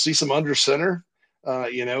out. You'll see some under center.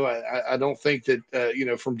 I don't think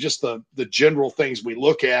that, from just the general things we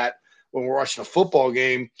look at when we're watching a football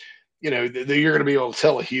game, you're going to be able to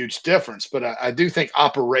tell a huge difference. But I do think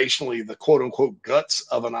operationally the quote-unquote guts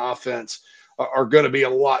of an offense are going to be a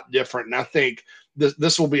lot different. And I think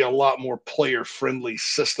this will be a lot more player-friendly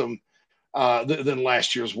system than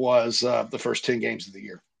last year's was the first 10 games of the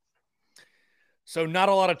year. So not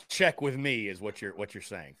a lot of check with me is what you're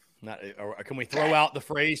saying. Not, or can we throw out the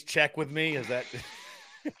phrase "check with me"? Is that?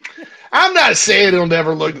 I'm not saying he'll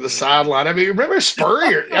never look at the sideline. I mean, remember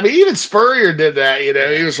Spurrier? I mean, even Spurrier did that. You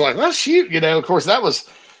know, he was like, "Well, shoot." You know, of course, that was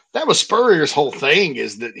Spurrier's whole thing,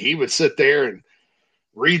 is that he would sit there and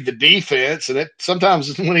read the defense, and it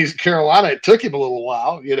sometimes when he's in Carolina, it took him a little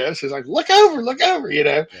while. You know, so he's like, "Look over," you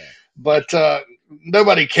know. Yeah. But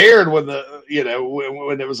nobody cared when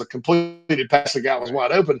when it was a completed pass, the guy was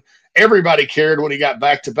wide open. Everybody cared when he got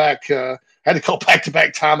back-to-back. Had to call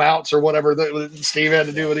back-to-back timeouts or whatever that Steve had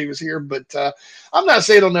to do when he was here. But I'm not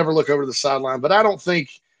saying he'll never look over the sideline, but I don't think,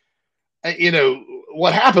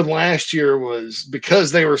 what happened last year was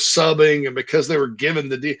because they were subbing and because they were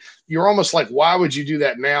given you're almost like, why would you do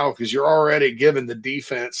that now? Because you're already giving the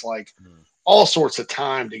defense all sorts of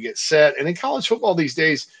time to get set. And in college football these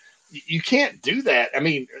days, you can't do that. I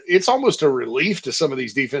mean, it's almost a relief to some of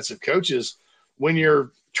these defensive coaches when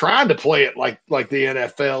you're trying to play it like the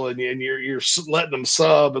NFL, and you're letting them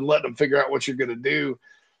sub and letting them figure out what you're going to do,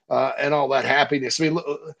 and all that happiness. I mean,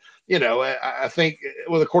 I think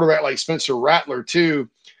with a quarterback like Spencer Rattler too,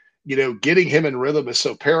 getting him in rhythm is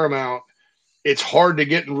so paramount. It's hard to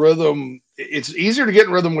get in rhythm. It's easier to get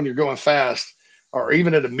in rhythm when you're going fast or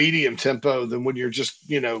even at a medium tempo than when you're just,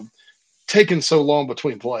 taking so long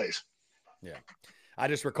between plays. Yeah. I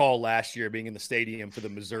just recall last year being in the stadium for the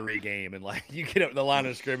Missouri game, and you get up the line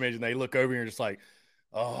of scrimmage and they look over and you're just like,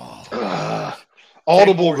 oh,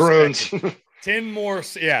 audible groans. 10 more.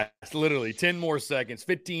 Yeah, it's literally 10 more seconds,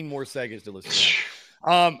 15 more seconds to listen.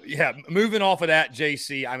 Moving off of that,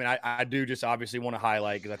 JC, I mean, I do just obviously want to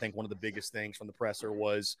highlight, because I think one of the biggest things from the presser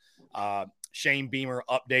was Shane Beamer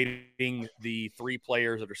updating the 3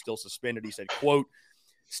 players that are still suspended. He said, quote,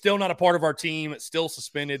 "Still not a part of our team, still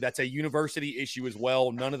suspended. That's a university issue as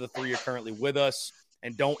well. None of the 3 are currently with us,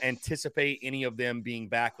 and don't anticipate any of them being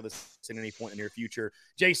back with us at any point in the near future."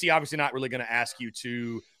 JC, obviously not really going to ask you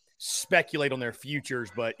to speculate on their futures,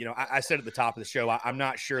 but, I said at the top of the show, I'm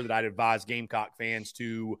not sure that I'd advise Gamecock fans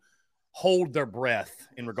to hold their breath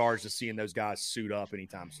in regards to seeing those guys suit up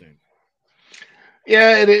anytime soon.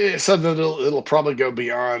 Yeah, it is something it'll probably go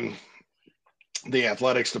beyond the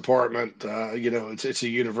athletics department. It's a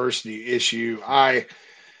university issue.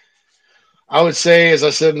 I would say, as I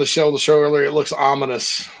said in the show earlier, it looks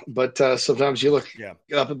ominous, but sometimes you look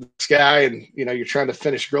up at the sky and, you're trying to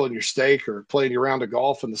finish grilling your steak or playing your round of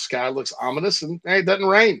golf, and the sky looks ominous, and it doesn't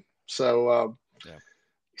rain. So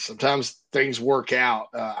sometimes things work out.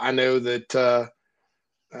 I know that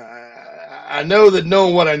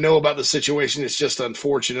knowing what I know about the situation is just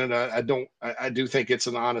unfortunate. I do think it's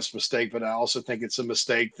an honest mistake, but I also think it's a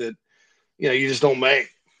mistake that, you just don't make.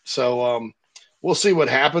 So we'll see what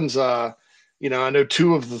happens. I know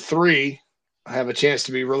 2 of the 3 have a chance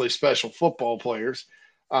to be really special football players,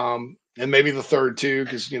 and maybe the third too,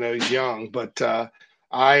 because he's young. But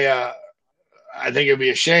I think it'd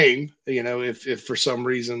be a shame, if for some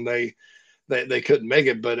reason they couldn't make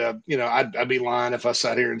it. But I'd be lying if I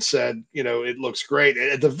sat here and said it looks great.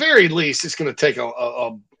 At the very least, it's going to take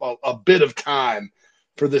a bit of time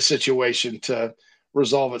for this situation to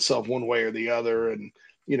resolve itself one way or the other. And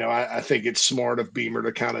I think it's smart of Beamer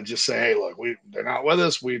to kind of just say, "Hey, look, they're not with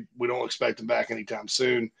us. We don't expect them back anytime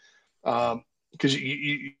soon," because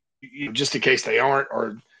you just in case they aren't,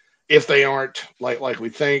 or if they aren't like we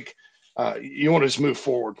think, you want to just move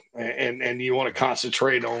forward and you want to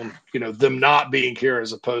concentrate on them not being here,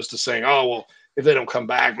 as opposed to saying, "Oh, well, if they don't come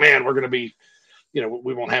back, man, we're going to be,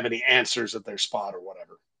 we won't have any answers at their spot or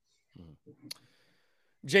whatever."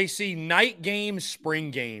 JC, night game,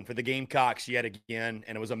 spring game for the Gamecocks yet again,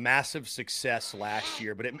 and it was a massive success last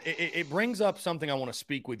year. But it brings up something I want to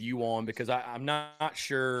speak with you on, because I'm not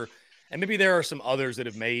sure, and maybe there are some others that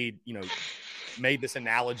have made this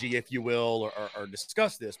analogy, if you will, or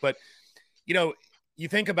discussed this. But you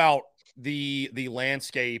think about the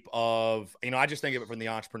landscape of, I just think of it from the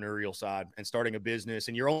entrepreneurial side and starting a business,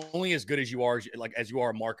 and you're only as good as you are, as you are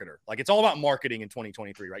a marketer. It's all about marketing in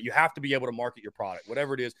 2023, right? You have to be able to market your product,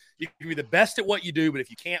 whatever it is. You can be the best at what you do, but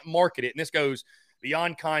if you can't market it, and this goes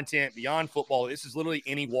beyond content, beyond football, this is literally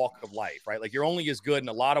any walk of life, right? You're only as good in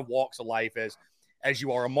a lot of walks of life as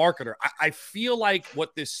you are a marketer. I feel like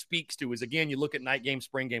what this speaks to is, again, you look at night game,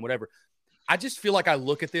 spring game, whatever. I just feel like I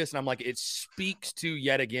look at this and I'm like, it speaks to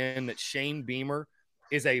yet again that Shane Beamer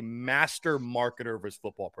is a master marketer of his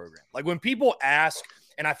football program. When people ask,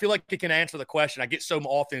 and I feel like it can answer the question I get so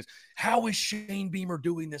often, is how is Shane Beamer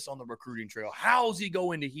doing this on the recruiting trail? How's he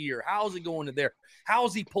going to here? How's he going to there?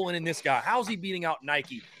 How's he pulling in this guy? How's he beating out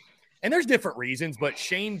Nike? And there's different reasons, but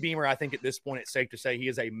Shane Beamer, I think at this point, it's safe to say he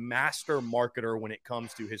is a master marketer when it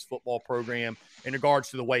comes to his football program in regards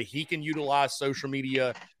to the way he can utilize social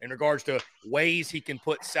media, in regards to ways he can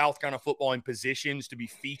put South Carolina football in positions to be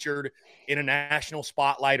featured in a national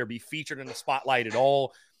spotlight or be featured in the spotlight at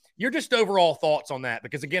all. Your just overall thoughts on that?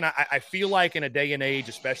 Because, again, I feel like in a day and age,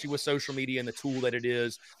 especially with social media and the tool that it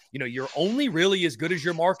is, you're only really as good as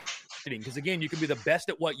your marketing. Because, again, you can be the best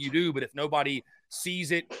at what you do, but if nobody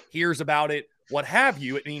sees it, hears about it, what have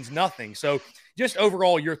you, it means nothing. So just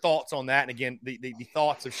overall your thoughts on that. And, again, the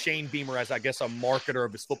thoughts of Shane Beamer as, I guess, a marketer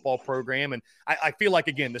of his football program. And I feel like,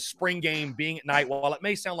 again, the spring game being at night, while it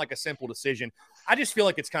may sound like a simple decision, I just feel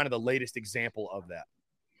like it's kind of the latest example of that.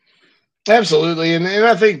 Absolutely. And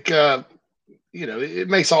I think, it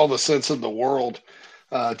makes all the sense in the world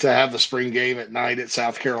to have the spring game at night at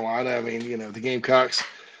South Carolina. I mean, the Gamecocks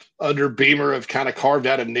under Beamer have kind of carved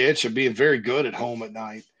out a niche of being very good at home at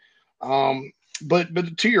night.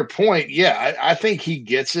 But to your point, yeah, I think he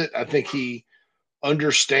gets it. I think he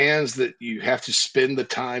understands that you have to spend the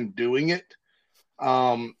time doing it.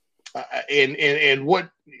 And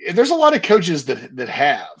there's a lot of coaches that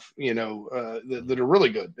have, that are really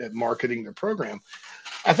good at marketing their program.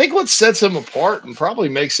 I think what sets him apart and probably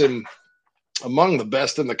makes him among the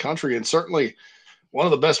best in the country, and certainly one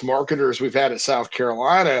of the best marketers we've had at South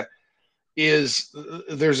Carolina, is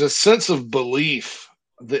there's a sense of belief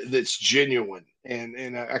that's genuine.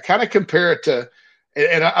 And I kind of compare it to,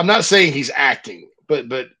 and I'm not saying he's acting, but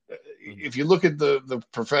if you look at the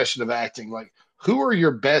profession of acting, like, who are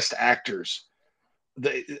your best actors?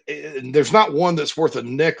 There's not one that's worth a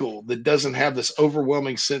nickel that doesn't have this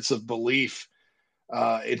overwhelming sense of belief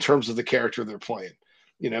in terms of the character they're playing.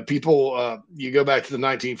 People, you go back to the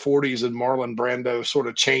 1940s and Marlon Brando sort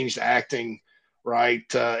of changed acting, right?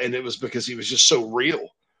 And it was because he was just so real.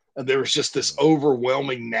 And there was just this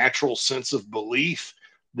overwhelming natural sense of belief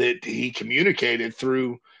that he communicated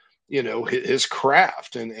through, his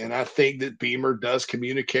craft. And I think that Beamer does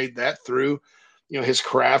communicate that through, his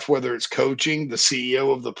craft, whether it's coaching, the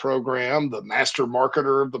CEO of the program, the master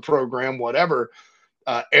marketer of the program, whatever.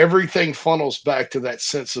 Everything funnels back to that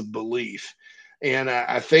sense of belief. And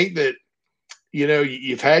I think that,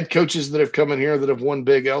 you've had coaches that have come in here that have won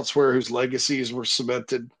big elsewhere, whose legacies were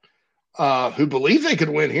cemented, who believe they could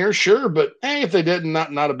win here, sure, but hey, if they didn't,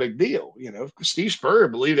 not a big deal. Steve Spurrier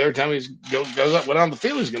believed every time he goes up, went on the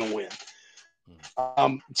field, he's going to win.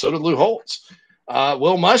 So did Lou Holtz.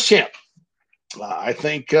 Will Muschamp, I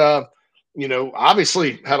think,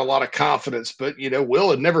 obviously had a lot of confidence, but, Will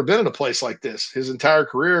had never been in a place like this his entire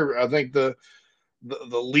career. I think the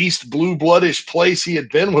least blue-bloodish place he had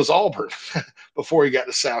been was Auburn before he got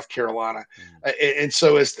to South Carolina. And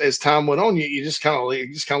so as time went on, you just kind of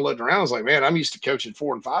looked around. I was like, man, I'm used to coaching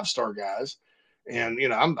 4- and 5-star guys, and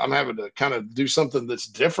I'm having to kind of do something that's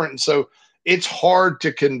different. And so it's hard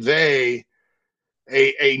to convey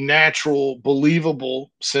a natural,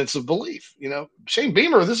 believable sense of belief. Shane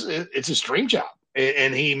Beamer, it's his dream job,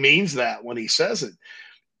 and he means that when he says it,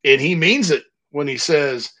 and he means it when he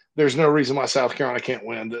says, there's no reason why South Carolina can't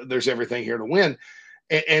win. There's everything here to win.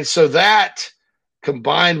 And so that,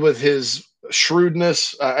 combined with his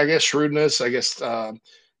shrewdness,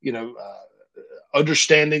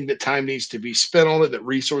 understanding that time needs to be spent on it, that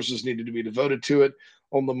resources needed to be devoted to it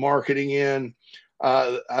on the marketing end,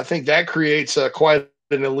 I think that creates quite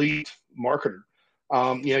an elite marketer.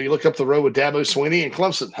 You look up the road with Dabo Swinney and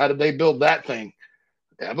Clemson. How did they build that thing?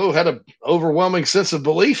 Dabo had an overwhelming sense of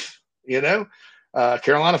belief,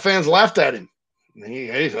 Carolina fans laughed at him.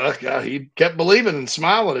 He kept believing and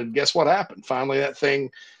smiling, and guess what happened? Finally, that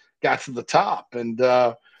thing got to the top. And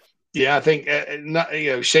I think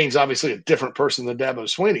Shane's obviously a different person than Dabo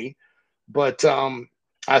Swinney, but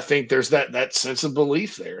I think there's that sense of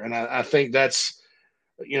belief there, and I think that's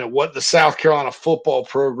what the South Carolina football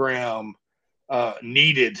program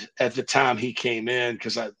needed at the time he came in.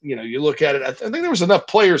 Because you look at it, I think there was enough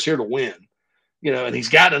players here to win. And he's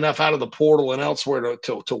got enough out of the portal and elsewhere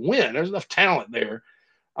to win. There's enough talent there.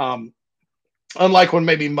 Unlike when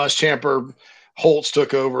maybe Muschamp or Holtz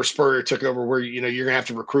took over, Spurrier took over, where, you're going to have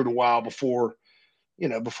to recruit a while before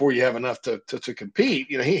you have enough to compete.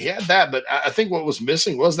 He had that, but I think what was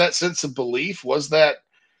missing was that sense of belief, was that,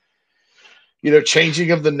 changing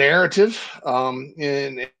of the narrative.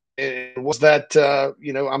 And was that,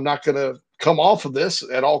 I'm not going to come off of this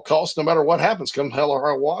at all costs, no matter what happens, come hell or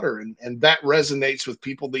high water. And that resonates with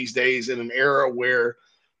people these days in an era where,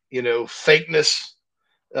 fakeness,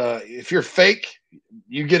 if you're fake,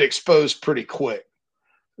 you get exposed pretty quick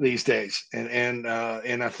these days. And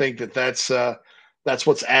I think that's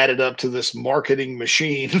what's added up to this marketing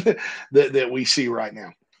machine that we see right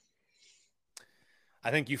now.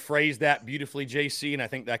 I think you phrased that beautifully, JC, and I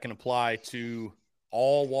think that can apply to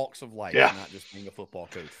all walks of life, Yeah. not just being a football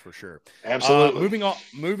coach, for sure. Absolutely.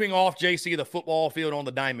 Moving off, JC, the football field on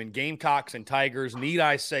the diamond, Gamecocks and Tigers. Need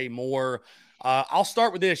I say more? I'll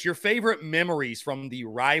start with this. Your favorite memories from the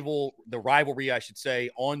rivalry, I should say,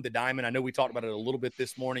 on the diamond. I know we talked about it a little bit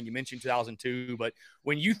this morning. You mentioned 2002, but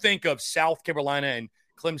when you think of South Carolina and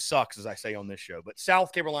Clem sucks, as I say on this show, but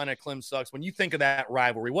South Carolina, Clem sucks. When you think of that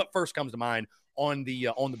rivalry, what first comes to mind on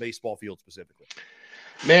the baseball field specifically?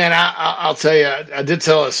 Man, I'll tell you, I did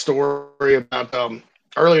tell a story about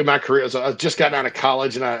early in my career. I just got out of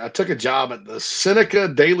college, and I took a job at the Seneca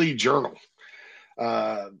Daily Journal.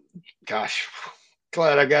 Gosh,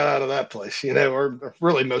 glad I got out of that place, or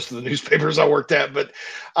really most of the newspapers I worked at. But,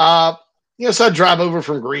 so I'd drive over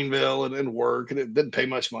from Greenville and work, and it didn't pay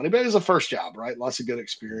much money, but it was a first job, right? Lots of good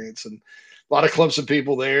experience and a lot of Clemson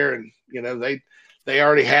people there. And, they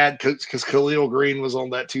already had, because Khalil Green was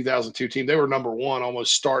on that 2002 team. They were number one,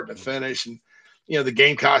 almost start to finish. And, the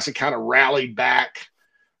Gamecocks had kind of rallied back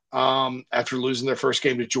after losing their first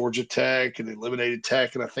game to Georgia Tech and eliminated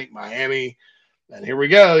Tech and I think Miami. And here we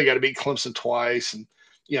go. You got to beat Clemson twice. And,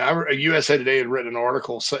 USA Today had written an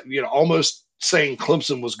article, almost saying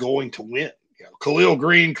Clemson was going to win. Khalil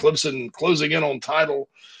Green, Clemson closing in on title.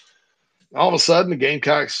 All of a sudden, the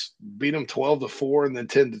Gamecocks beat them 12-4 and then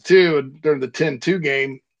 10-2. And during the 10-2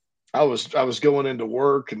 game, I was going into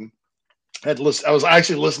work and had to listen. I was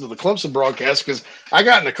actually listening to the Clemson broadcast because I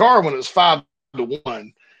got in the car when it was 5-1,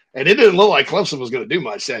 and it didn't look like Clemson was going to do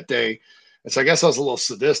much that day. And so I guess I was a little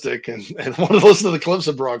sadistic and wanted to listen to the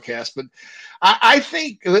Clemson broadcast. But I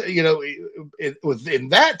think, within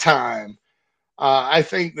that time, I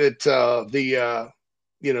think that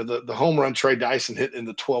the home run Trey Dyson hit in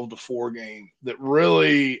the 12-4 game that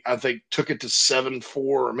really, I think, took it to 7-4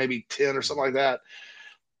 or maybe 10 or something like that.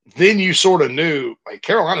 Then you sort of knew, like,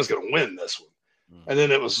 Carolina's going to win this one. And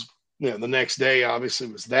then it was, the next day obviously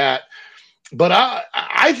was that. But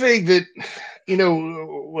I think that,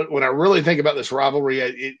 when I really think about this rivalry,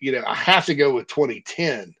 I have to go with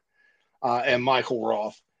 2010 and Michael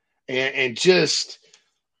Roth. And just –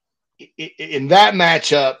 in that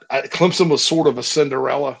matchup, Clemson was sort of a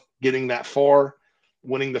Cinderella getting that far,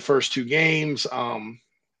 winning the first two games.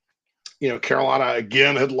 Carolina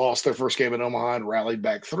again had lost their first game in Omaha and rallied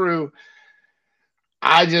back through.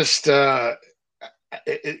 I just, I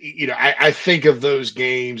think of those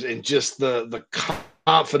games and just the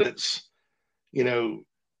confidence.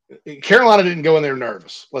 Carolina didn't go in there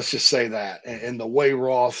nervous. Let's just say that. And the way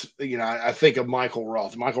Roth, I think of Michael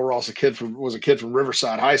Roth. Michael Roth's was a kid from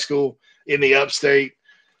Riverside High School in the upstate.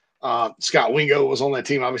 Scott Wingo was on that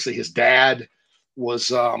team. Obviously, his dad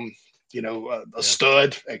was, a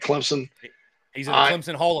stud at Clemson. He's in the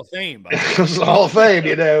Clemson Hall of Fame. Clemson Hall of Fame,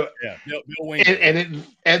 Yeah, Bill Wingo. And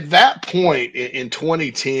at that point in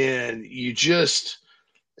 2010, you just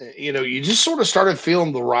sort of started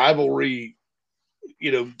feeling the rivalry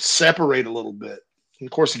separate a little bit. And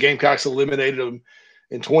of course, the Gamecocks eliminated them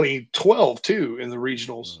in 2012 too in the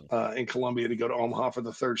regionals in Columbia to go to Omaha for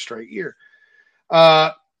the third straight year.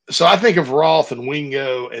 So I think of Roth and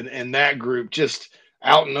Wingo and that group just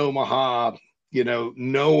out in Omaha,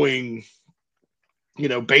 knowing,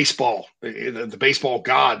 baseball, the baseball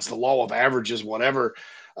gods, the law of averages, whatever.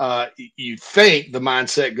 You'd think the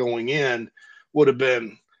mindset going in would have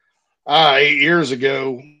been 8 years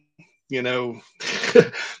ago.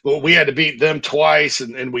 But we had to beat them twice,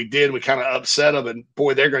 and we did. We kind of upset them, and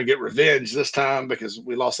boy, they're going to get revenge this time because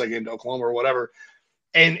we lost that game to Oklahoma or whatever.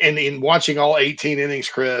 And in watching all 18 innings,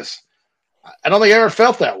 Chris, I don't think I ever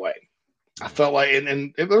felt that way. I felt like,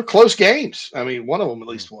 and they were close games. I mean, one of them at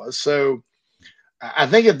least was. So I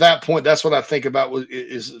think at that point, that's what I think about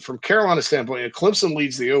is from Carolina's standpoint. Clemson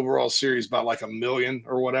leads the overall series by like 1 million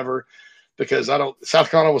or whatever. Because South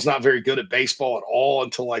Carolina was not very good at baseball at all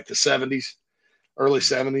until like the 70s, early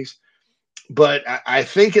 70s. But I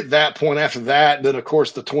think at that point after that, then of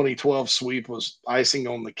course the 2012 sweep was icing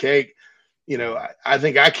on the cake. I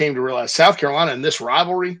think I came to realize South Carolina in this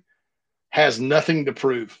rivalry has nothing to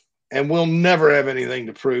prove and will never have anything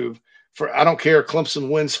to prove. I don't care if Clemson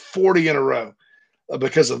wins 40 in a row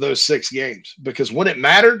because of those 6 games. Because when it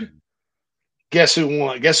mattered, guess who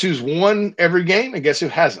won? Guess who's won every game and guess who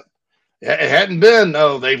hasn't? It hadn't been,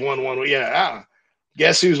 they've won one.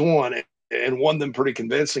 Guess who's won and won them pretty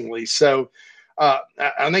convincingly. So I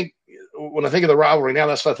think when I think of the rivalry now,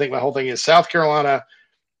 that's what I think my whole thing is. South Carolina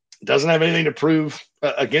doesn't have anything to prove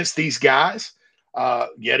against these guys,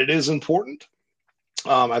 yet it is important.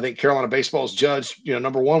 I think Carolina baseball is judged,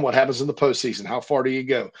 number one, what happens in the postseason. How far do you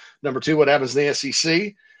go? Number two, what happens in the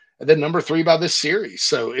SEC? and then number 3 by this series.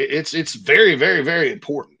 So it's very, very, very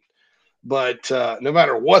important. But no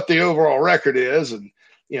matter what the overall record is, and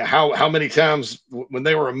how many times when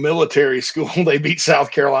they were a military school they beat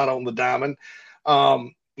South Carolina on the diamond,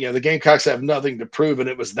 the Gamecocks have nothing to prove, and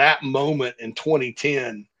it was that moment in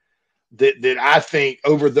 2010 that I think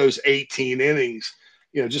over those 18 innings,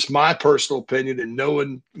 just my personal opinion, and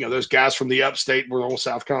knowing those guys from the upstate were on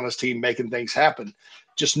South Carolina's team making things happen,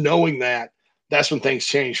 just knowing that's when things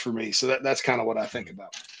changed for me. So that's kind of what I think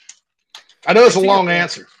about. I know it's a long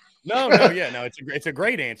answer. No, it's a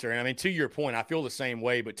great answer. And I mean, to your point, I feel the same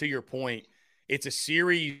way, but to your point, it's a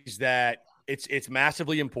series that it's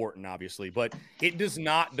massively important, obviously, but it does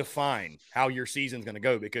not define how your season's going to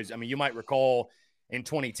go, because, I mean, you might recall in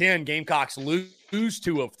 2010, Gamecocks lose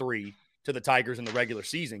 2 of 3 to the Tigers in the regular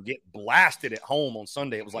season, get blasted at home on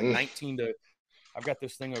Sunday. It was like 19 to – I've got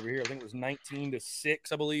this thing over here. I think it was 19-6,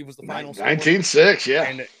 I believe, was the final score. 19-6, yeah.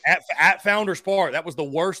 And at Founders Park, that was the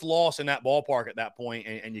worst loss in that ballpark at that point.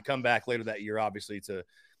 And you come back later that year, obviously, to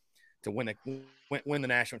win the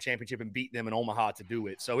national championship and beat them in Omaha to do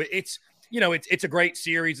it. So it's a great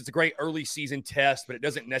series. It's a great early season test, but it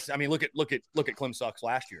doesn't necessarily. I mean, look at Clem Sucks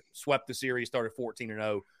last year. Swept the series, started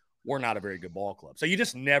 14-0. We're not a very good ball club. So you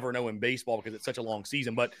just never know in baseball because it's such a long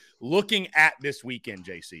season. But looking at this weekend,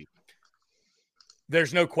 JC,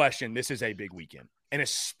 there's no question this is a big weekend, and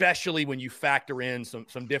especially when you factor in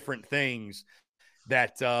some different things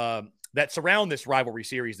that surround this rivalry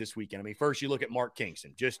series this weekend. I mean, first you look at Mark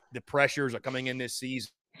Kingston. Just the pressures are coming in this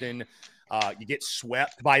season. You get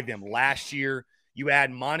swept by them last year. You add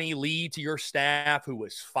Monty Lee to your staff, who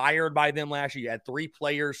was fired by them last year. You had 3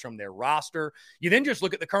 players from their roster. You then just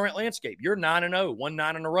look at the current landscape. You're 9-0, won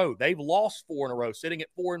 9 in a row. They've lost 4 in a row, sitting at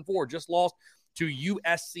 4-4. Just lost to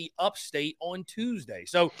USC Upstate on Tuesday.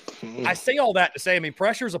 So I say all that to say, I mean,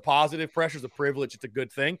 pressure is a positive. Pressure is a privilege. It's a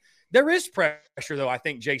good thing. There is pressure, though, I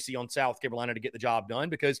think, JC, on South Carolina to get the job done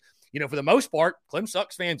because, for the most part, Clem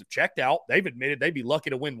Sucks fans have checked out. They've admitted they'd be lucky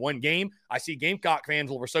to win 1 game. I see Gamecock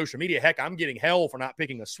fans over social media. Heck, I'm getting hell for not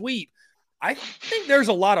picking a sweep. I think there's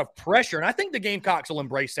a lot of pressure, and I think the Gamecocks will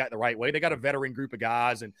embrace that the right way. They got a veteran group of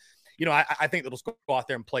guys, and I think they'll go out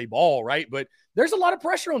there and play ball, right? But there's a lot of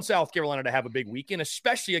pressure on South Carolina to have a big weekend,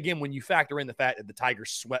 especially, again, when you factor in the fact that the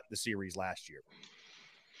Tigers swept the series last year.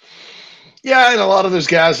 Yeah, and a lot of those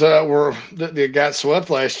guys that got swept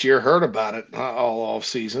last year heard about it all off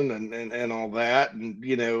season and all that. And,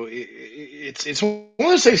 it's one of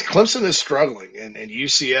those things. Clemson is struggling, and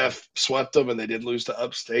UCF swept them, and they did lose to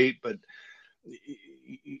Upstate. But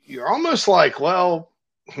you're almost like, well,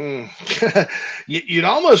 you'd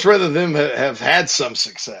almost rather them have had some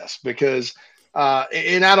success because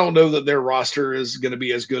and I don't know that their roster is going to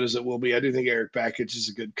be as good as it will be. I do think Eric Bakich is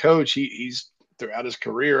a good coach. He's throughout his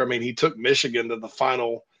career. I mean, he took Michigan to the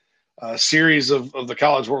final series of the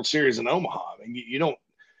College World Series in Omaha. I mean, you don't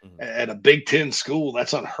at a Big Ten school,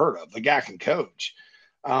 that's unheard of. The guy can coach.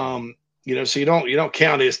 So you don't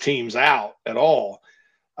count his teams out at all.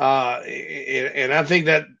 And I think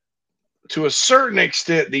that to a certain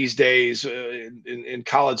extent these days in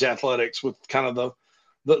college athletics with kind of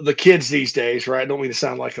the kids these days, right? I don't mean to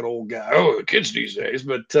sound like an old guy. Oh, the kids these days,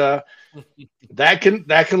 but that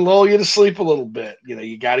can lull you to sleep a little bit.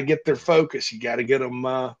 You got to get their focus. You got to get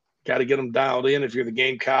them dialed in if you're the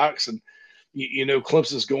Gamecocks, and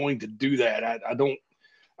Clemson's going to do that.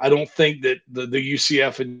 I don't think that the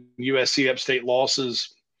UCF and USC Upstate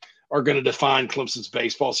losses are going to define Clemson's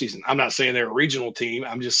baseball season. I'm not saying they're a regional team.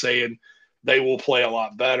 I'm just saying they will play a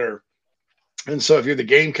lot better. And so if you're the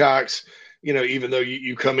Gamecocks, even though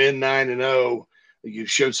you come in 9-0, you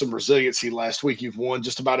showed some resiliency last week. You've won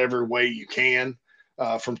just about every way you can,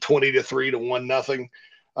 from 20-3 to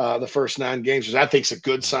 1-0 the first 9 games, which I think is a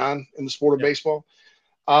good sign in the sport of baseball.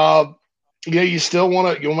 You still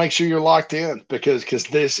you'll make sure you're locked in because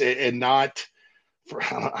this and not for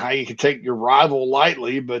how you can take your rival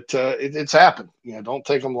lightly, but it's happened. Don't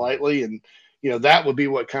take them lightly, and that would be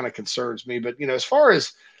what kind of concerns me. But as far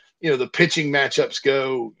as the pitching matchups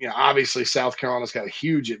go, obviously South Carolina's got a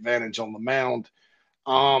huge advantage on the mound.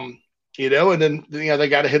 And then they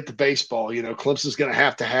got to hit the baseball. Clemson's going to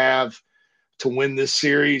have to win this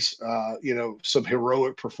series. Some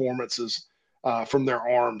heroic performances from their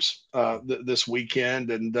arms this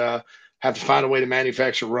weekend, and have to find a way to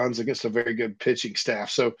manufacture runs against a very good pitching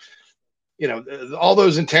staff. So, all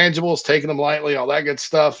those intangibles, taking them lightly, all that good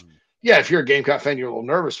stuff. Yeah, if you're a Gamecock fan, you're a little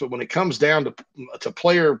nervous, but when it comes down to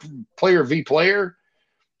player v player,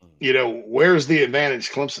 where's the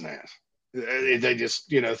advantage Clemson has? They just,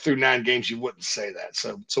 through 9 games, you wouldn't say that.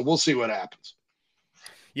 So we'll see what happens.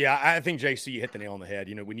 Yeah, I think, JC, you hit the nail on the head.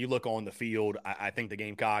 When you look on the field, I think the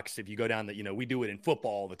Gamecocks, if you go down we do it in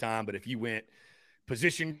football all the time, but if you went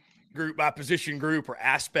position group by position group or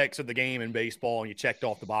aspects of the game in baseball and you checked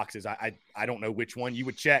off the boxes, I don't know which one you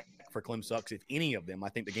would check for Clem Sucks, if any of them. I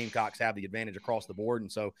think the Gamecocks have the advantage across the board.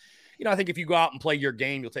 And so, I think if you go out and play your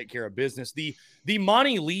game, you'll take care of business. The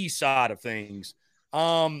Monty Lee side of things,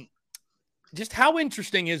 just how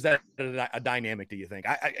interesting is that a dynamic, do you think?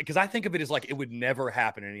 Because I think of it as like it would never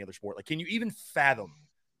happen in any other sport. Like, can you even fathom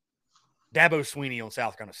Dabo Sweeney on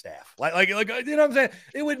South Carolina staff? Like, you know what I'm saying?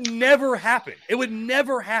 It would never happen. It would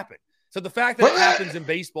never happen. So the fact that it happens in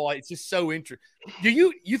baseball, it's just so interesting. Do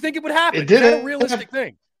you think it would happen? Is that a realistic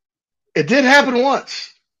thing? It did happen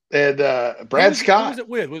once. And Brad Scott. Who was it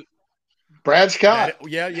with? Brad Scott.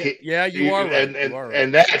 Yeah, you are right.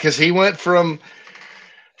 And that because he went from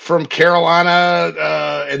Carolina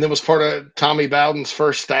and then was part of Tommy Bowden's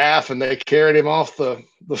first staff, and they carried him off the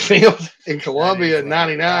field in Columbia in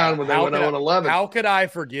 '99 when they went 0-11. How could I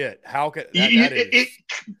forget? How could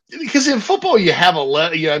because in football you have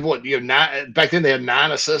nine, back then they had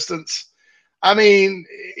 9 assistants. I mean,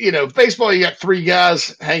 baseball you got 3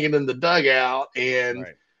 guys hanging in the dugout, and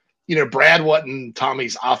Brad wasn't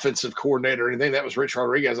Tommy's offensive coordinator or anything. That was Rich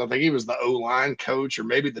Rodriguez. I think he was the O-line coach or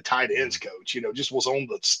maybe the tight ends coach, just was on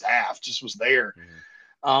the staff, just was there.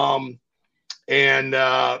 Obviously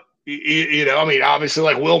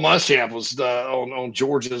like Will Muschamp was on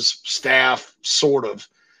Georgia's staff, sort of,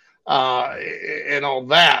 and all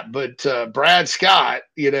that. But Brad Scott,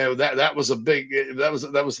 that was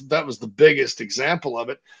the biggest example of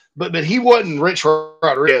it. But he wasn't Rich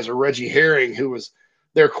Rodriguez or Reggie Herring, who was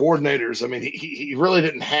their coordinators. I mean, he really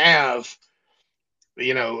didn't have,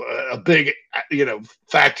 a big,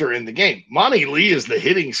 factor in the game. Monty Lee is the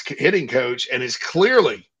hitting coach and has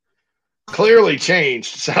clearly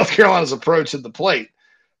changed South Carolina's approach at the plate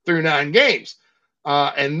through 9 games.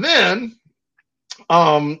 And then,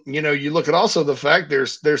 you look at also the fact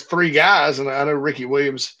there's 3 guys, and I know Ricky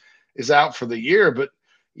Williams is out for the year, but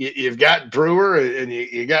you've got Brewer and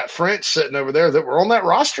you got French sitting over there that were on that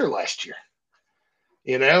roster last year.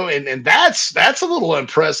 And that's a little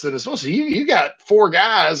unprecedented as well. So you got 4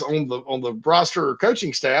 guys on the roster or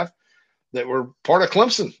coaching staff that were part of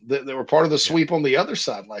Clemson, that were part of the sweep on the other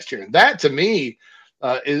side last year. And that to me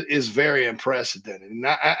is very unprecedented. And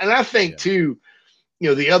I think too,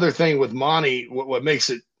 the other thing with Monty, what makes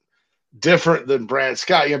it different than Brad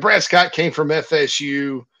Scott, Brad Scott came from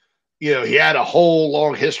FSU. He had a whole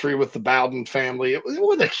long history with the Bowden family. It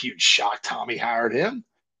wasn't a huge shock Tommy hired him.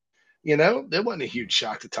 It wasn't a huge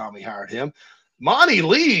shock that Tommy hired him. Monty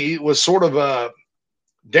Lee was sort of a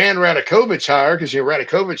Dan Radakovich hire because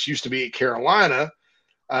Radakovich used to be at Carolina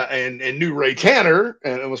and knew Ray Tanner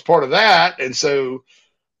and was part of that. And so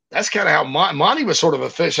that's kind of how Monty was sort of a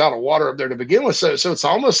fish out of water up there to begin with. So it's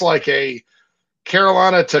almost like a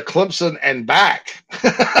Carolina to Clemson and back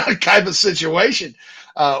kind of situation,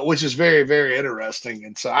 which is very, very interesting.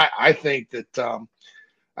 And so I think that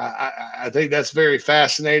I think that's very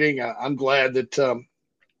fascinating. I'm glad that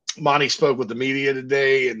Monty spoke with the media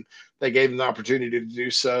today and they gave him the opportunity to do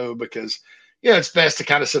so because, it's best to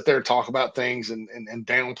kind of sit there and talk about things and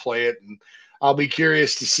downplay it. And I'll be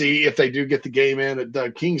curious to see if they do get the game in at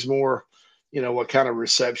Doug Kingsmore, what kind of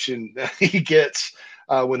reception he gets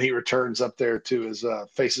when he returns up there to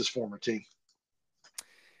face his former team.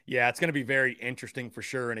 Yeah, it's going to be very interesting for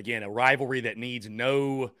sure. And again, a rivalry that needs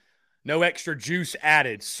no extra juice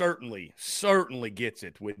added certainly gets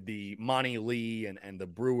it with the Monty Lee and the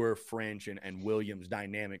Brewer, French, and Williams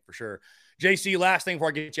dynamic for sure. JC, last thing before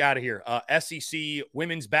I get you out of here. SEC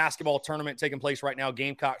women's basketball tournament taking place right now.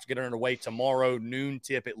 Gamecocks get underway tomorrow, noon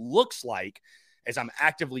tip. It looks like, as I'm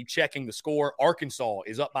actively checking the score, Arkansas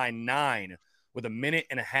is up by 9 with 1.5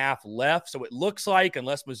 minutes left. So it looks like,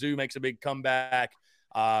 unless Mizzou makes a big comeback,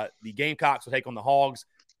 the Gamecocks will take on the Hogs.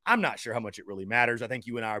 I'm not sure how much it really matters. I think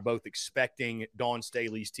you and I are both expecting Dawn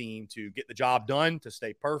Staley's team to get the job done, to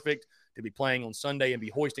stay perfect, to be playing on Sunday and be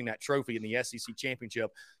hoisting that trophy in the SEC championship.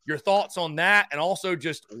 Your thoughts on that? And also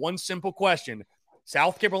just one simple question.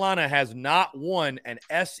 South Carolina has not won an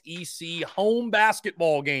SEC home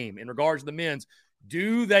basketball game in regards to the men's.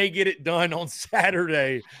 Do they get it done on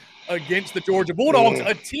Saturday against the Georgia Bulldogs,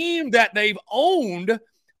 a team that they've owned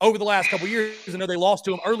over the last couple of years? I know they lost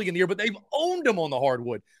to them early in the year, but they've owned them on the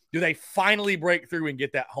hardwood. Do they finally break through and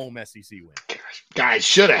get that home SEC win? Guys,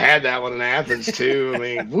 should have had that one in Athens, too. I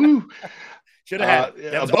mean, woo. Should have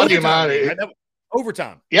had a buddy of mine.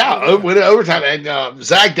 Overtime. Yeah, went overtime. And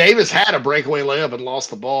Zach Davis had a breakaway layup and lost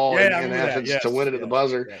the ball in Athens to win it at the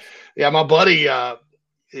buzzer. Yeah, my buddy, and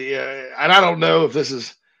I don't know if this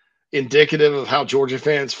is indicative of how Georgia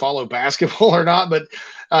fans follow basketball or not. But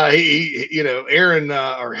Aaron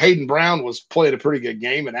or Hayden Brown was playing a pretty good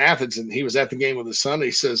game in Athens, and he was at the game with his son.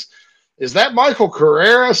 He says, "Is that Michael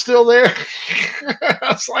Carrera still there?"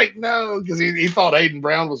 I was like, "No," because he thought Hayden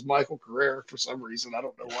Brown was Michael Carrera for some reason. I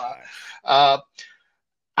don't know why.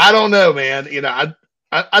 I don't know, man.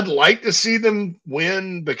 I'd like to see them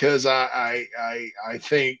win because I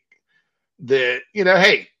think that,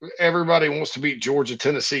 hey, everybody wants to beat Georgia,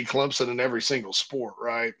 Tennessee, Clemson in every single sport,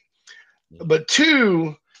 right? But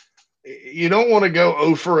two, you don't want to go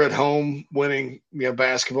over at home winning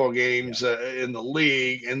basketball games in the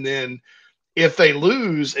league, and then if they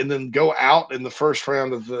lose and then go out in the first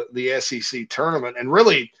round of the SEC tournament, and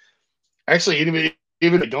really, actually, even if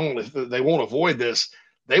they don't, if they won't avoid this,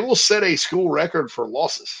 they will set a school record for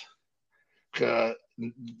losses.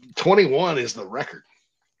 21 is the record.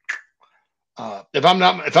 If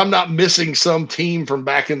I'm not missing some team from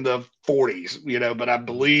back in the 40s, but I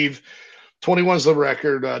believe 21 is the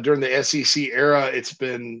record during the SEC era.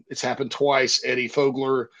 It's happened twice. Eddie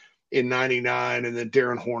Fogler in '99, and then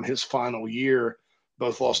Darren Horn his final year,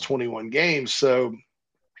 both lost 21 games. So,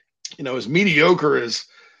 as mediocre as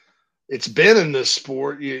it's been in this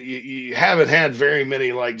sport, you haven't had very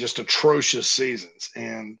many like just atrocious seasons,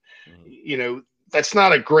 and that's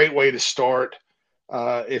not a great way to start.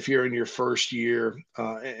 If you're in your first year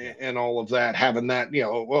and all of that, having that,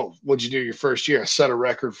 well, what'd you do your first year? I set a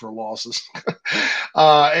record for losses. And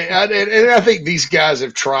I think these guys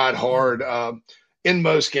have tried hard in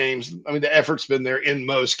most games. I mean, the effort's been there in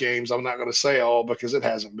most games. I'm not going to say all because it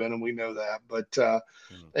hasn't been, and we know that. But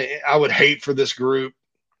I would hate for this group,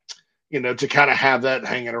 to kind of have that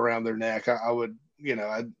hanging around their neck. I would,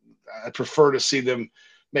 I'd prefer to see them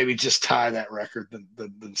maybe just tie that record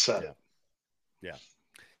than set it. Yeah,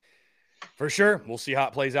 for sure. We'll see how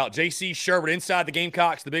it plays out. JC Shurburtt, Inside the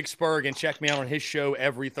Gamecocks, the Big Spur. Again, check me out on his show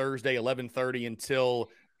every Thursday, 11:30 until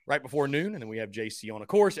right before noon. And then we have JC on, of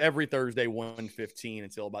course, every Thursday, 1:15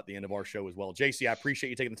 until about the end of our show as well. JC, I appreciate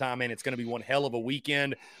you taking the time, man. It's going to be one hell of a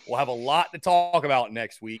weekend. We'll have a lot to talk about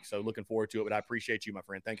next week, so looking forward to it. But I appreciate you, my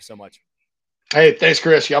friend. Thank you so much. Hey, thanks,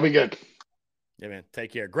 Chris. Y'all be good. Yeah, man.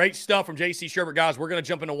 Take care. Great stuff from JC Shurburtt. Guys, we're going to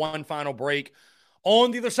jump into one final break.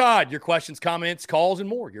 On the other side, your questions, comments, calls, and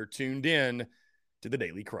more. You're tuned in to the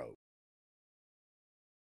Daily Crow.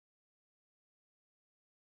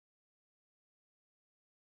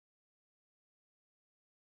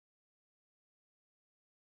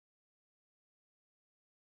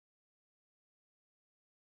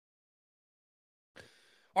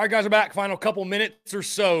 All right, guys, we're back. Final couple minutes or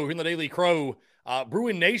so in the Daily Crow.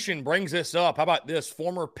 Bruin Nation brings this up. How about this?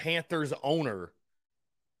 Former Panthers owner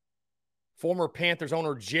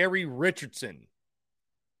Jerry Richardson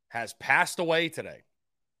has passed away today.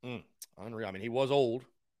 Unreal. I mean, he was old.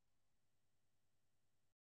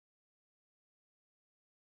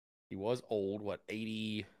 He was old,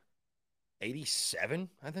 87,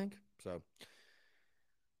 I think. So,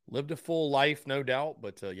 lived a full life, no doubt.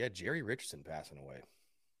 But, Jerry Richardson passing away.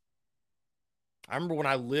 I remember when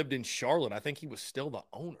I lived in Charlotte, I think he was still the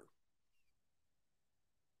owner.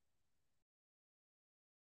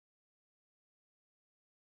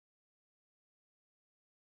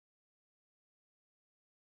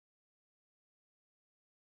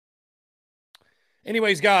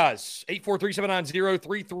 Anyways, guys,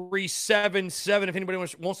 843-790-3377. If anybody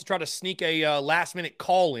wants to try to sneak a last-minute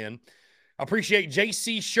call in, I appreciate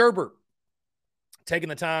JC Shurburtt taking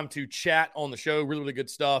the time to chat on the show. Really, really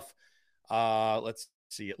good stuff. Let's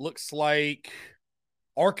see. It looks like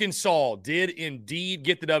Arkansas did indeed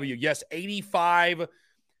get the W. Yes, 85-74.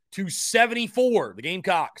 The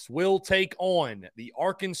Gamecocks will take on the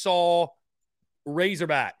Arkansas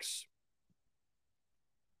Razorbacks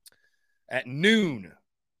at noon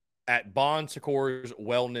at Bon Secours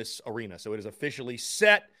Wellness Arena. So it is officially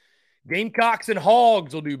set. Gamecocks and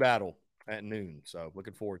Hogs will do battle at noon. So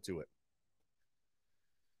looking forward to it.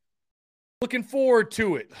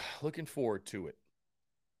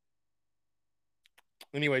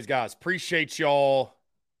 Anyways, guys, appreciate y'all.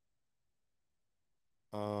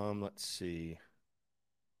 Let's see.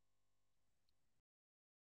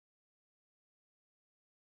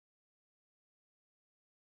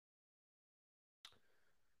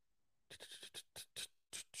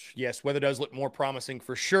 Yes, weather does look more promising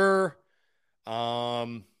for sure.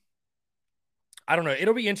 I don't know.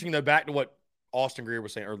 It'll be interesting, though, back to what Austin Greer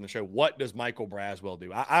was saying earlier in the show. What does Michael Braswell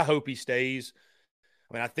do? I hope he stays.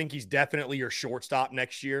 I mean, I think he's definitely your shortstop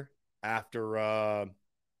next year after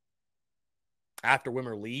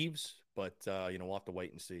Wimmer leaves. But, we'll have to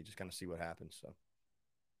wait and see. Just kind of see what happens. So.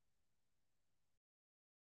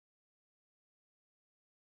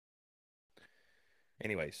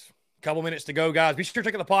 Anyways, a couple minutes to go, guys. Be sure to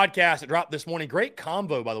check out the podcast that dropped this morning. Great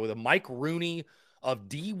combo, by the way, the Mike Rooney of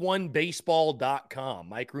D1Baseball.com.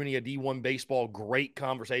 Mike Rooney of D1 Baseball. Great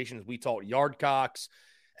conversations. We talked Yardcocks,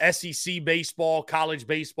 SEC baseball, college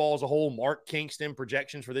baseball as a whole, Mark Kingston,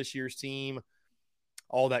 projections for this year's team,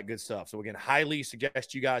 all that good stuff. So, again, highly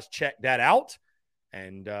suggest you guys check that out.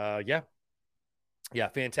 And, yeah,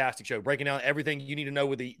 fantastic show. Breaking down everything you need to know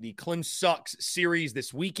with the Clem Sucks series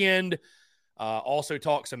this weekend. Also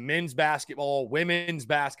talk some men's basketball, women's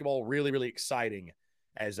basketball. Really, really exciting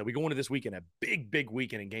as we go into this weekend, a big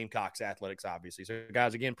weekend in Gamecocks athletics, obviously. So,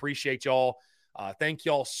 guys, again, appreciate y'all. Thank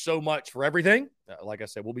y'all so much for everything. Like I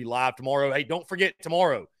said, we'll be live tomorrow. Hey, don't forget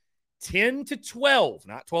tomorrow, 10 to 12,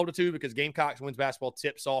 not 12 to 2, because Gamecocks women's basketball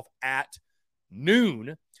tips off at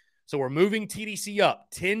noon. So we're moving TDC up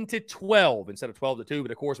 10 to 12 instead of 12 to 2.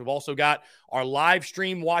 But, of course, we've also got our live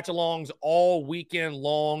stream watch-alongs all weekend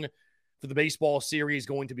long for the baseball series.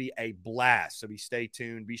 Going to be a blast. So stay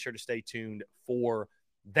tuned. Be sure to stay tuned for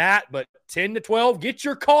that. But 10 to 12, get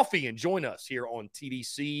your coffee and join us here on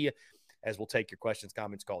TDC as we'll take your questions,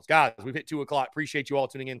 comments, calls. Guys, we've hit 2 o'clock. Appreciate you all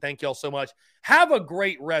tuning in. Thank you all so much. Have a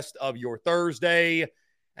great rest of your Thursday,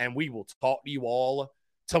 and we will talk to you all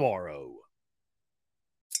tomorrow.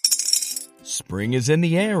 Spring is in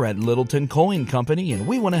the air at Littleton Coin Company, and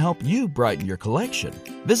we want to help you brighten your collection.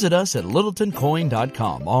 Visit us at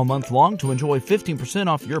littletoncoin.com all month long to enjoy 15%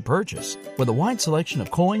 off your purchase. With a wide selection of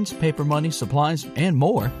coins, paper money, supplies, and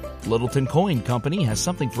more, Littleton Coin Company has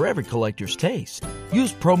something for every collector's taste.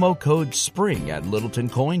 Use promo code SPRING at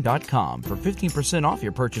littletoncoin.com for 15% off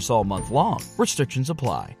your purchase all month long. Restrictions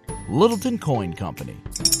apply. Littleton Coin Company.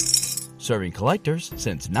 Serving collectors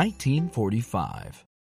since 1945.